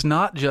 Because it's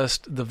not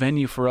just the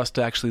venue for us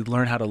to actually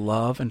learn how to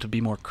love and to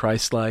be more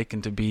Christ-like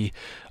and to be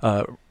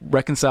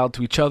reconciled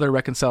to each other,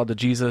 reconciled to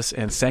Jesus,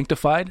 and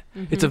sanctified.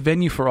 Mm-hmm. It's a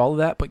venue for all of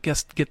that. But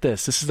get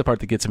this. This is the part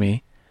that gets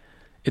me.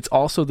 It's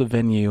also the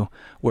venue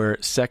where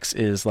sex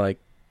is like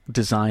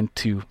designed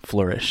to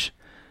flourish.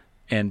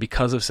 And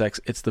because of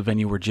sex, it's the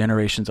venue where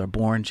generations are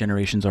born,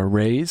 generations are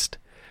raised,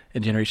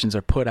 and generations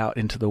are put out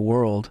into the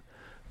world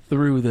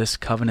through this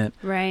covenant.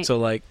 Right. So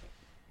like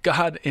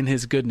God in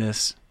his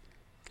goodness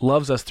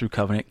loves us through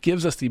covenant,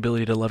 gives us the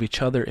ability to love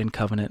each other in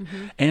covenant,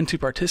 and to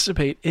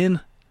participate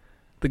in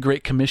the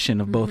Great Commission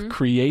of both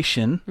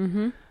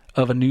creation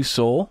of a new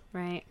soul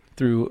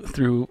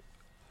through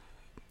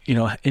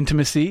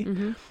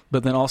intimacy,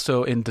 but then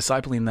also in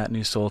discipling that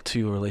new soul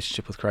to a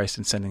relationship with Christ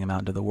and sending him out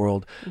into the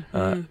world,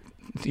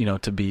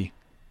 to be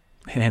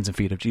hands and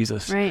feet of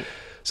Jesus. Right.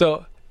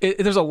 So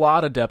there's a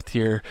lot of depth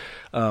here,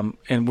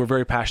 and we're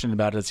very passionate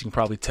about it, as you can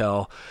probably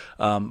tell.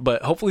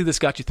 But hopefully this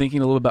got you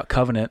thinking a little bit about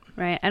covenant.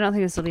 Right. I don't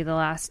think this will be the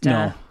last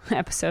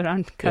episode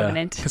on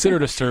covenant. Yeah. Consider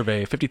it a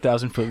survey, a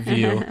 50,000-foot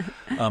view.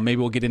 Maybe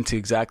we'll get into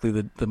exactly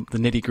the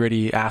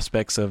nitty-gritty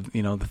aspects of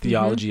the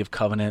theology of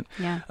covenant.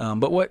 Yeah.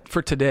 But what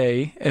for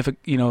today, if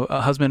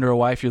a husband or a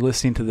wife, you're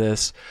listening to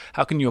this,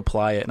 how can you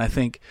apply it? And I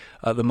think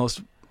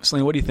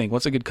Celine, what do you think?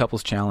 What's a good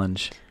couples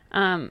challenge?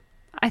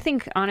 I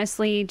think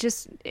honestly,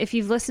 just if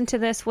you've listened to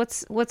this,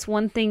 what's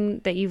one thing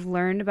that you've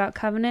learned about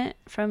covenant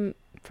from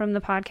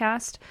the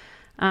podcast,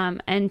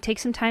 and take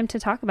some time to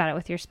talk about it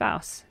with your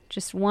spouse.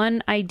 Just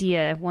one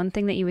idea, one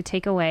thing that you would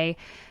take away,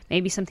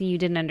 maybe something you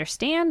didn't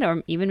understand,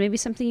 or even maybe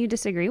something you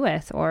disagree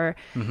with, or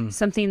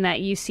something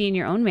that you see in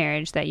your own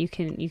marriage that you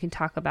can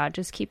talk about.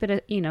 Just keep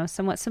it a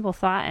somewhat simple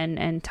thought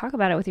and talk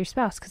about it with your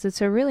spouse, because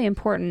it's a really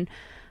important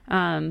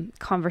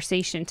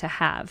conversation to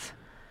have.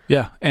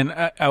 Yeah, and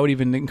I would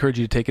even encourage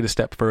you to take it a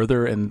step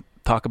further and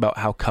talk about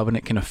how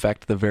covenant can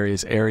affect the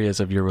various areas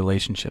of your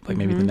relationship. Like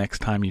maybe the next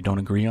time you don't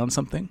agree on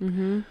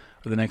something,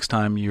 or the next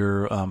time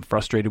you're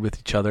frustrated with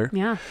each other,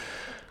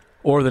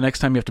 or the next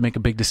time you have to make a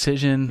big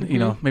decision.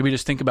 Maybe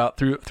just think about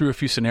through a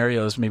few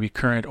scenarios, maybe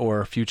current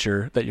or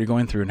future, that you're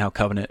going through, and how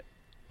covenant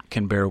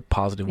can bear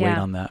positive weight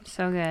on that.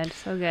 So good.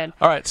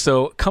 All right,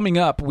 so coming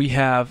up, we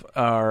have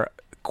our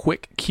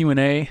quick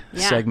Q&A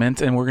segment,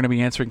 and we're going to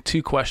be answering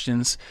 2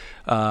 questions,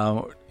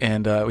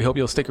 and we hope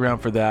you'll stick around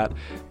for that,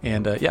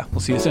 and we'll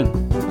see you soon.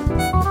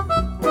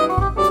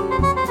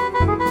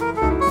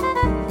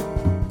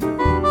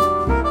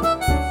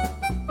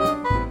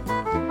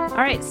 All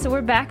right, so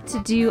we're back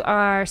to do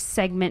our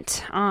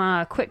segment,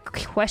 quick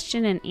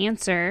question and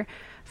answer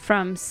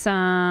from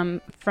some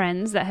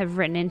friends that have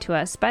written into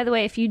us. By the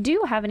way, if you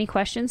do have any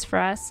questions for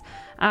us,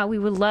 we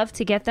would love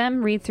to get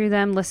them, read through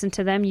them, listen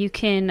to them. You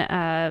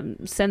can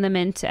send them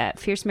in at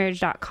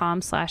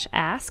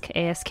fiercemarriage.com/ask,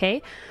 ASK,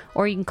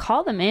 or you can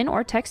call them in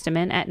or text them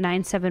in at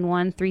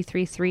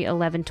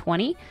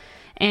 971-333-1120.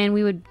 And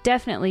we would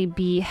definitely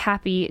be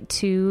happy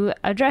to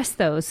address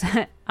those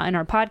on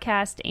our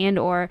podcast, and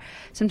or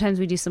sometimes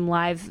we do some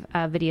live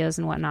videos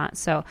and whatnot.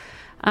 So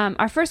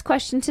our first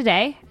question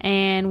today,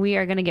 and we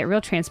are going to get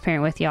real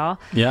transparent with y'all.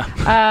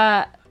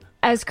 Yeah.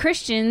 As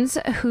Christians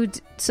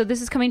so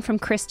this is coming from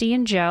Christy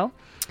and Joe.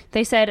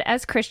 They said,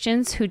 as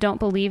Christians who don't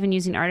believe in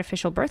using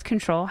artificial birth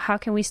control, how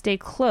can we stay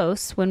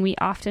close when we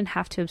often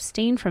have to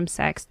abstain from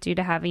sex due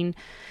to having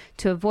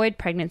to avoid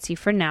pregnancy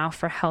for now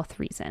for health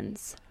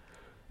reasons?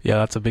 Yeah,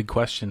 that's a big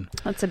question.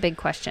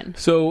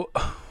 So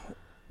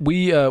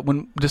we,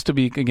 just to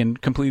be, again,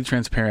 completely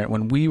transparent,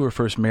 when we were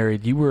first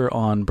married, you were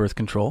on birth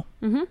control.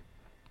 Mm-hmm.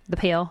 The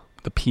peel.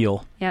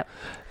 Yep.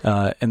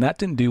 And that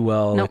didn't do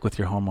well, like with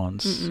your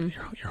hormones.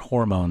 Your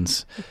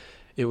hormones.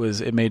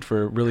 It made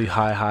for really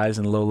high highs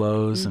and low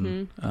lows,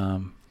 and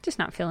just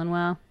not feeling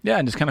well. Yeah,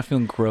 and just kind of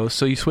feeling gross.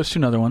 So you switched to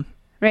another one.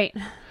 Right.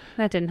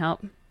 That didn't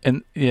help.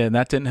 And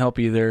that didn't help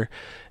either.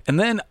 And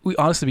then we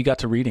got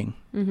to reading,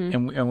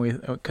 and we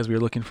because we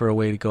were looking for a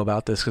way to go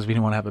about this, because we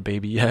didn't want to have a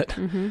baby yet,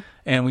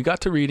 and we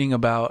got to reading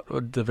about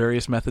the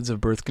various methods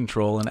of birth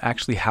control and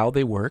actually how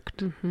they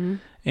worked.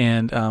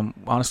 And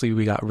honestly,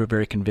 we got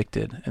very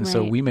convicted, and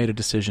so we made a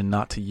decision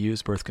not to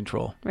use birth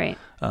control. Right.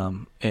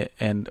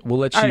 And we'll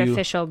let you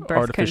artificial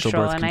birth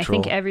control, and I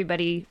think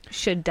everybody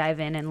should dive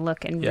in and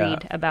look and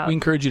read about. We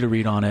encourage you to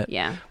read on it.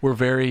 Yeah. We're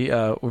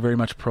very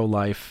much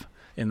pro-life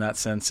in that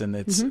sense, and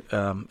it's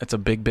a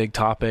big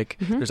topic.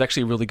 There's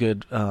actually a really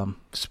good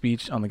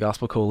speech on the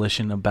Gospel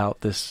Coalition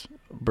about this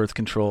birth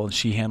control, and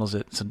she handles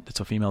it. It's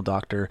a female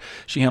doctor.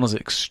 She handles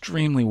it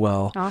extremely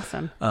well.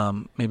 Awesome.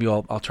 Maybe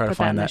I'll try to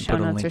find that and put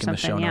a link in the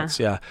show notes.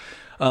 Yeah.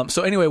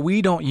 So anyway,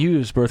 we don't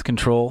use birth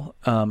control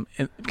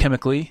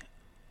chemically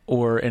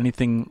or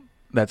anything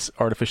that's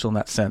artificial in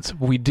that sense.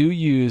 We do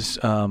use,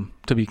 to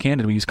be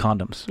candid, we use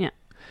condoms. Yeah.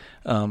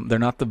 They're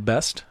not the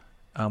best.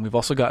 We've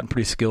also gotten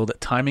pretty skilled at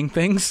timing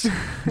things.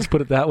 Let's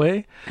put it that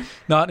way.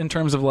 Not in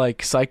terms of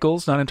like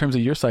cycles, not in terms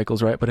of your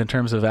cycles, right? But in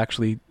terms of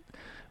actually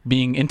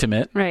being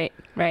intimate. Right.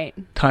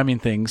 Timing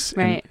things.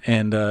 Right.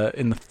 And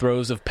in the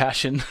throes of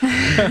passion.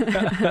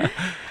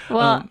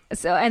 Well,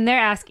 and they're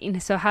asking,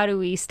 so how do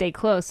we stay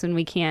close when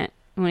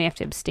we have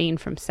to abstain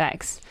from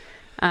sex?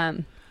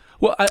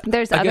 Well, I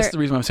guess the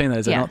reason why I'm saying that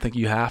is I don't think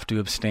you have to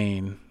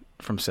abstain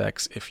from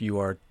sex if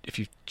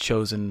you've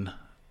chosen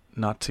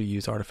not to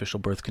use artificial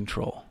birth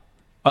control.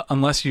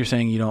 Unless you're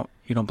saying you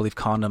don't believe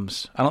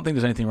condoms. I don't think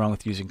there's anything wrong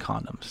with using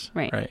condoms.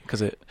 Right.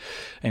 Because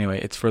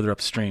it's further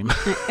upstream.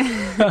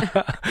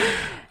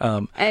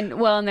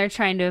 And they're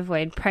trying to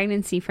avoid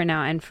pregnancy for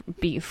now and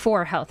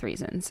for health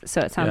reasons. So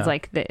it sounds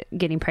like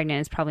getting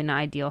pregnant is probably not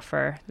ideal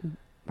for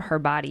her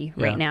body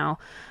right now.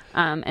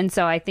 And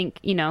so I think,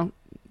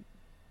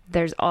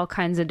 there's all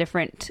kinds of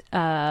different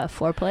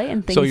foreplay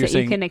and things that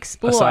you can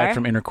explore. Aside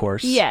from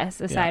intercourse. Yes,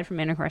 aside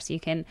from intercourse,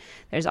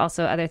 there's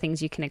also other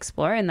things you can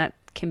explore, and that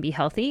can be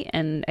healthy.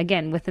 And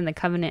again, within the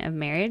covenant of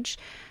marriage,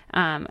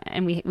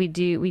 and we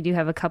do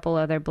have a couple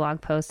other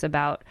blog posts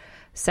about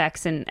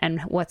sex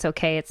and what's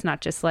okay. It's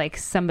not just like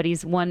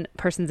one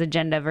person's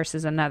agenda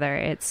versus another.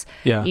 It's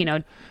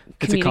communicating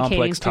it's a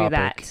complex through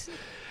topic. that.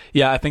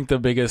 Yeah, I think the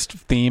biggest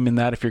theme in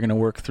that, if you're going to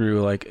work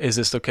through like, is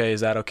this okay?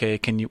 Is that okay?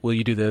 Will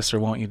you do this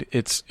or won't you?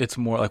 It's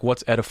more like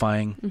what's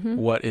edifying,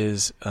 what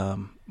is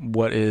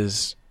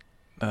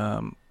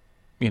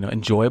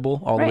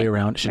enjoyable all the way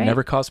around. It should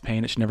never cause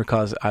pain. It should never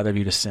cause either of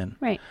you to sin.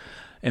 Right.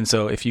 And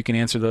so if you can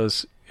answer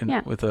those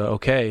with a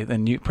okay,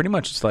 then you pretty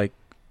much just like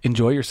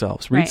enjoy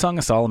yourselves. Read Song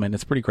of Solomon.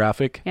 It's pretty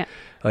graphic. Yeah.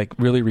 Like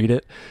really read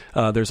it.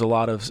 There's a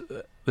lot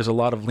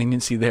of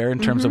leniency there in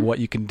terms of what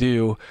you can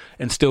do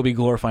and still be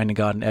glorifying to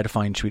God and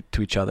edifying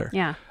to each other.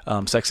 Yeah.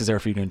 Sex is there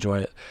for you to enjoy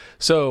it.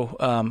 So,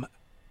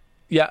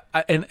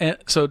 and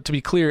so to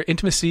be clear,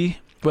 intimacy,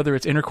 whether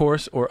it's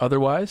intercourse or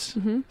otherwise,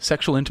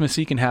 sexual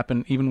intimacy can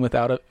happen even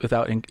without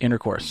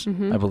intercourse,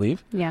 I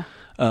believe. Yeah.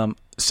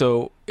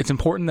 So it's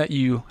important that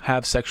you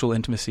have sexual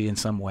intimacy in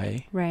some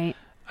way. Right.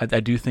 I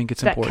do think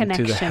it's important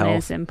to the health. That connection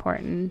is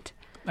important.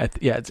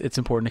 It's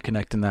important to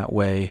connect in that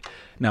way.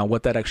 Now,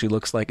 what that actually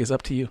looks like is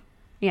up to you.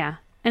 Yeah.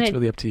 And it's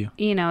really up to you.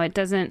 It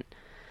doesn't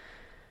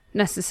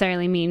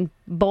necessarily mean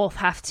both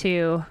have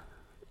to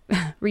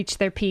reach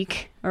their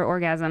peak or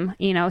orgasm.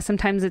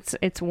 Sometimes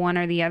it's one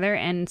or the other,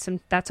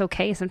 and that's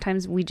okay.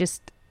 Sometimes we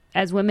just,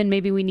 as women,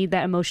 maybe we need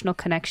that emotional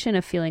connection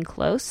of feeling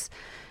close,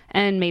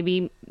 and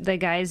maybe the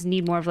guys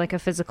need more of like a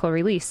physical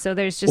release. So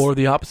there's just, or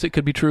the opposite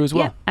could be true as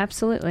well. Yeah,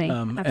 absolutely.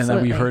 And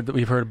then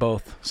we've heard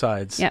both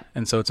sides. Yeah.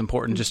 And so it's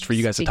important just for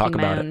you guys to talk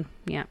about it.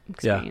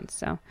 Experience.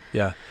 So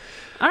yeah.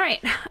 All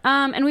right.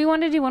 And we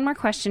want to do one more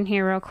question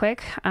here real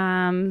quick.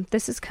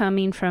 This is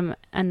coming from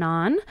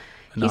Anon.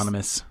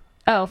 Anonymous.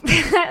 I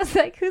was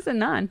like, who's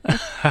Anon?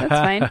 That's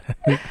fine.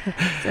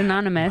 It's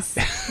anonymous.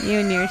 You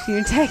and your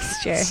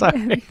texture.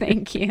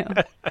 Thank you.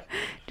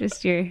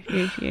 Just your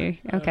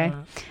okay.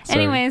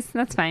 Anyways,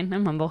 that's fine.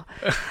 I'm humble.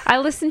 I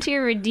listened to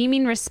your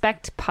Redeeming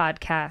Respect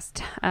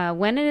podcast.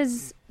 When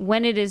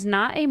it is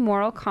not a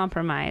moral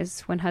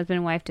compromise, when husband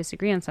and wife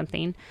disagree on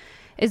something,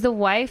 is the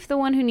wife the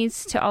one who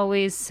needs to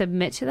always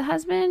submit to the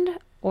husband,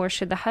 or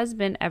should the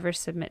husband ever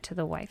submit to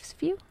the wife's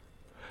view?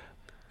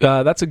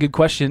 That's a good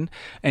question.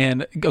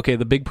 And okay,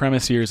 the big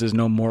premise here is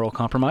no moral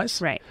compromise.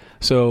 Right.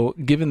 So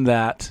given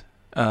that,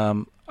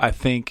 I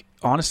think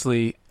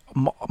honestly,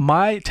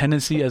 my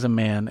tendency as a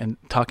man and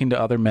talking to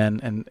other men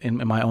and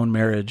in my own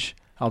marriage,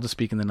 I'll just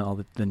speak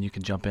and then you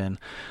can jump in.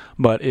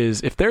 But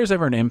is if there's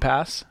ever an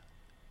impasse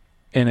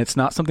and it's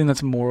not something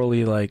that's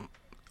morally like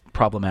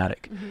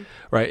problematic,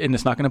 right? And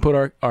it's not going to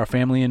put our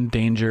family in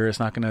danger. It's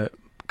not going to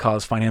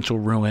cause financial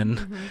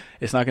ruin.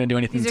 It's not going to do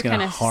anything that's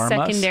going to harm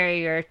us.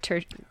 Secondary or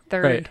tertiary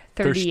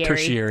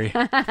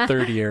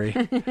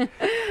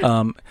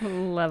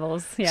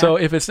levels. Yeah. So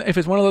if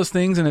it's one of those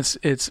things and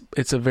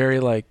it's a very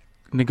like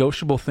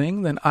negotiable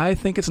thing, then I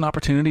think it's an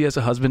opportunity as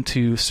a husband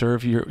to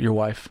serve your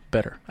wife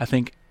better. I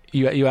think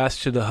you asked,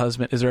 should the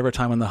husband, is there ever a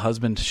time when the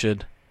husband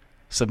should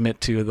submit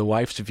to the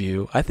wife's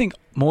view? I think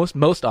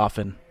most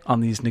often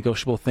on these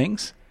negotiable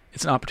things,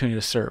 it's an opportunity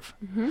to serve.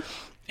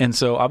 And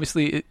so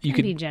obviously you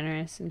could be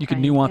generous. You could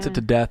nuance it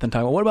to death and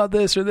talk about what about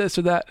this or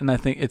that. And I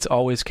think it's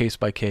always case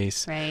by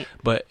case. Right.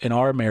 But in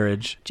our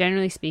marriage,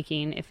 generally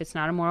speaking, if it's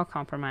not a moral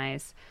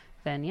compromise,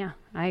 then yeah,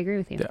 I agree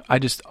with you. Yeah, I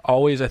think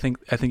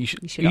you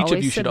should each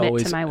of you should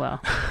always submit to my will.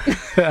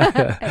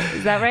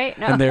 Is that right?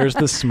 No. And there's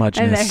the smudgeness.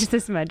 And there's the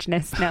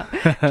smudgeness. No,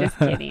 just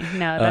kidding.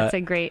 No, that's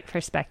a great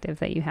perspective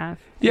that you have.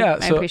 Yeah,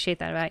 I appreciate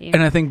that about you.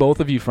 And I think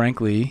both of you,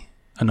 frankly,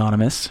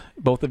 Anonymous,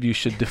 both of you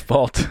should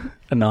default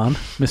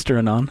Mr.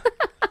 Anon.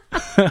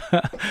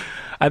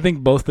 I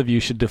think both of you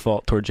should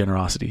default toward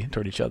generosity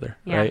toward each other.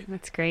 Yeah, right?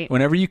 That's great.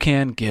 Whenever you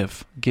can,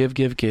 give,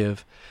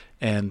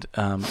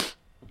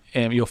 and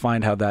you'll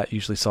find how that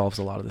usually solves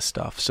a lot of this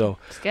stuff. So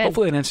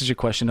hopefully that answers your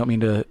question. Don't mean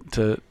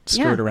to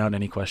skirt around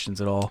any questions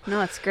at all.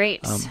 No, it's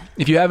great.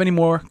 If you have any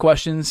more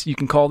questions, you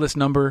can call this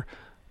number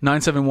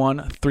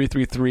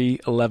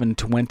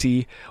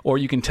 971-333-1120, or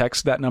you can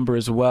text that number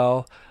as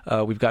well.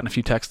 We've gotten a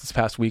few texts this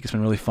past week. It's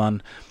been really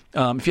fun.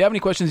 If you have any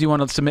questions you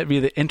want to submit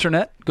via the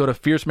internet, go to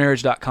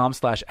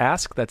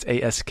fiercemarriage.com/ask. That's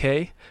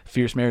ASK,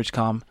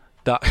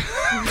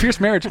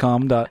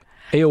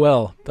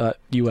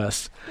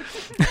 fiercemarriagecom.aol.us.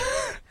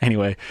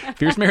 Anyway,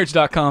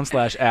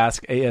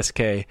 fiercemarriage.com/ask, ASK.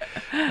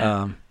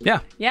 Yeah.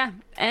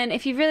 And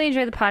if you really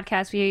enjoyed the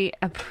podcast, we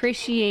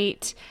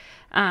appreciate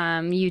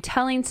you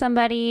telling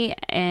somebody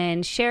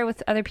and share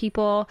with other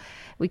people.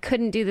 We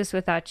couldn't do this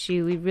without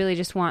you. We really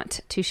just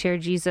want to share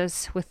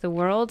Jesus with the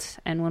world.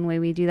 And one way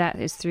we do that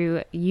is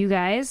through you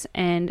guys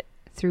and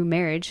through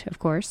marriage, of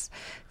course,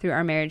 through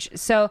our marriage.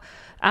 So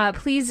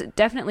please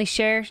definitely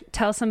share,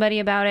 tell somebody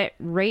about it,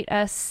 rate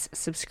us,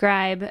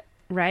 subscribe.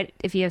 Right,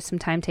 if you have some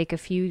time, take a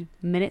few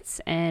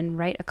minutes and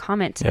write a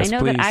comment. Yes, I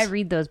know please. that I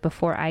read those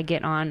before I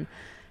get on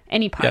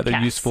any podcast. Yeah,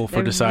 they're useful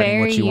for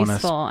deciding what you want to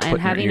put in your ears. And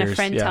having a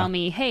friend tell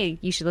me, hey,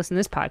 you should listen to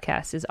this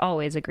podcast is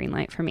always a green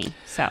light for me.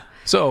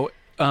 So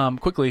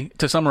quickly,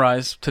 to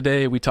summarize,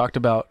 today we talked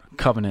about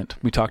covenant.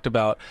 We talked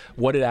about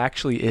what it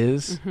actually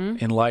is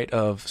in light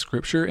of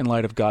Scripture, in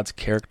light of God's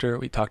character.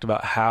 We talked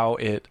about how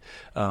it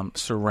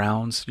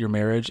surrounds your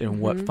marriage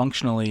and what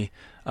functionally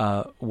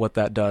what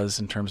that does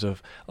in terms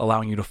of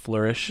allowing you to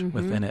flourish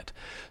within it.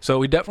 So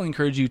we definitely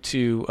encourage you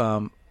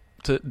to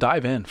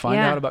dive in, find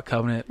out about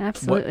covenant.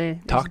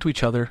 Absolutely. Talk to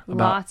each other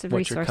about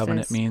what your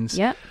covenant means.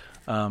 Yep.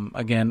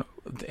 Again,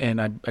 and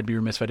I'd be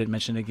remiss if I didn't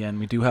mention it again,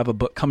 we do have a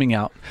book coming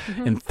out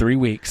in 3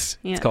 weeks.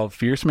 Yeah. It's called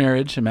Fierce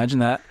Marriage. Imagine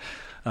that.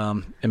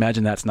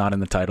 Imagine that's not in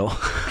the title.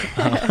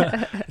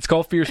 It's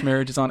called Fierce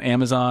Marriage. It's on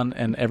Amazon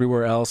and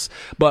everywhere else.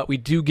 But we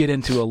do get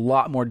into a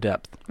lot more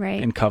depth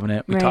in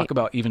covenant. We talk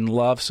about even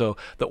love. So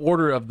the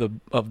order of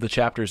the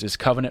chapters is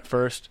covenant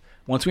first.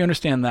 Once we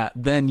understand that,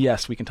 then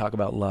yes, we can talk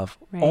about love.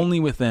 Only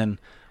within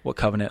what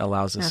covenant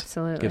allows us,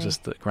 gives us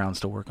the grounds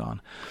to work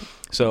on.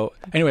 So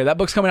anyway, that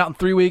book's coming out in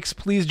 3 weeks.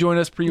 Please join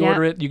us,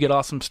 pre-order it. You get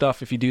awesome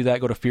stuff if you do that.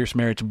 Go to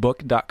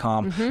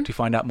fiercemarriagebook.com to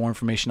find out more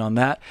information on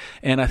that.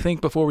 And I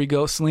think before we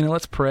go, Selena,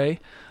 let's pray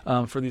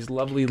for these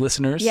lovely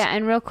listeners. Yeah,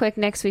 and real quick,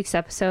 next week's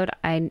episode,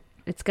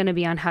 it's going to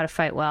be on how to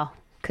fight well,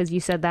 because you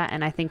said that,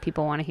 and I think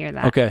people want to hear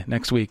that. Okay,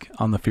 next week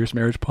on the Fierce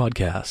Marriage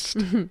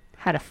Podcast.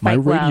 How to fight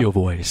well. My radio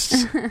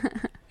voice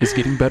is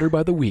getting better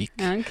by the week.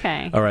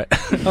 Okay. All right.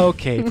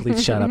 Okay,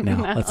 please shut up now.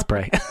 No. Let's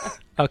pray.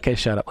 Okay,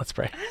 shut up. Let's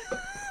pray.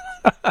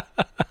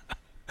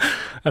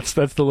 That's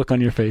the look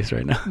on your face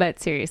right now. But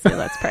seriously,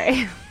 let's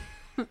pray.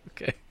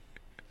 Okay.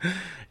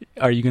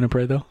 Are you going to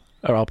pray though?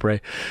 Or I'll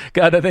pray.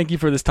 God, I thank you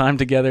for this time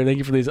together. Thank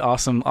you for these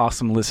awesome,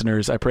 awesome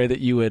listeners. I pray that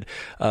you would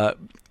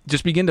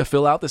just begin to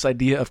fill out this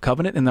idea of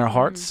covenant in their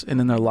hearts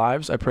and in their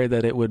lives. I pray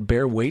that it would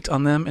bear weight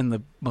on them in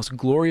the most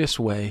glorious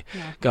way.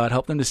 Yeah. God,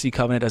 help them to see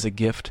covenant as a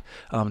gift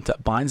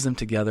that binds them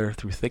together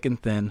through thick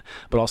and thin,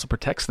 but also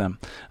protects them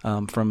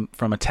from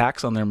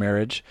attacks on their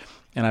marriage.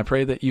 And I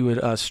pray that you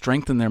would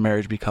strengthen their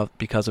marriage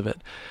because of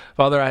it.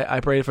 Father,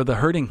 I pray for the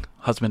hurting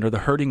husband or the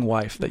hurting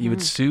wife, that you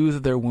would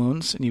soothe their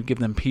wounds and you give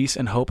them peace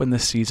and hope in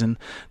this season,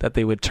 that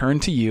they would turn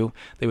to you,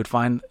 they would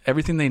find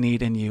everything they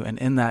need in you, and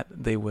in that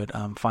they would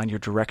find your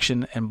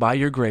direction, and by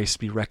your grace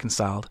be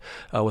reconciled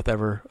with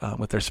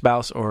their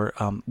spouse or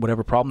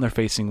whatever problem they're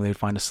facing, they would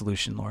find a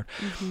solution, Lord.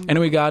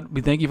 Anyway, God,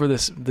 we thank you for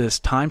this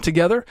time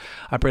together.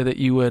 I pray that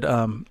you would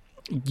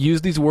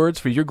use these words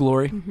for your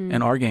glory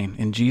and our gain.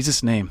 In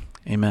Jesus' name.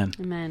 Amen.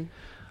 Amen.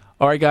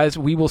 All right, guys,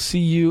 we will see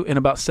you in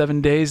about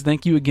 7 days.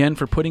 Thank you again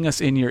for putting us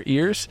in your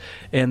ears.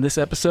 And this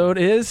episode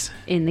is...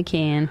 in the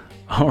can.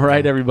 All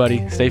right,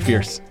 everybody. Stay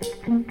fierce.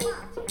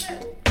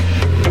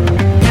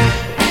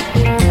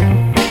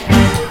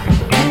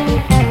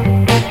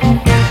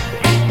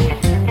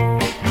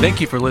 Thank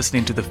you for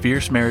listening to the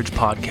Fierce Marriage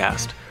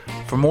Podcast.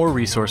 For more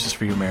resources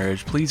for your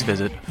marriage, please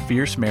visit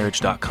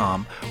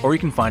fiercemarriage.com, or you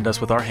can find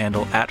us with our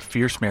handle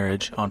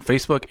 @FierceMarriage on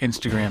Facebook,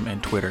 Instagram,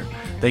 and Twitter.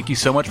 Thank you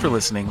so much for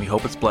listening. We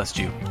hope it's blessed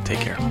you. Take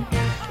care.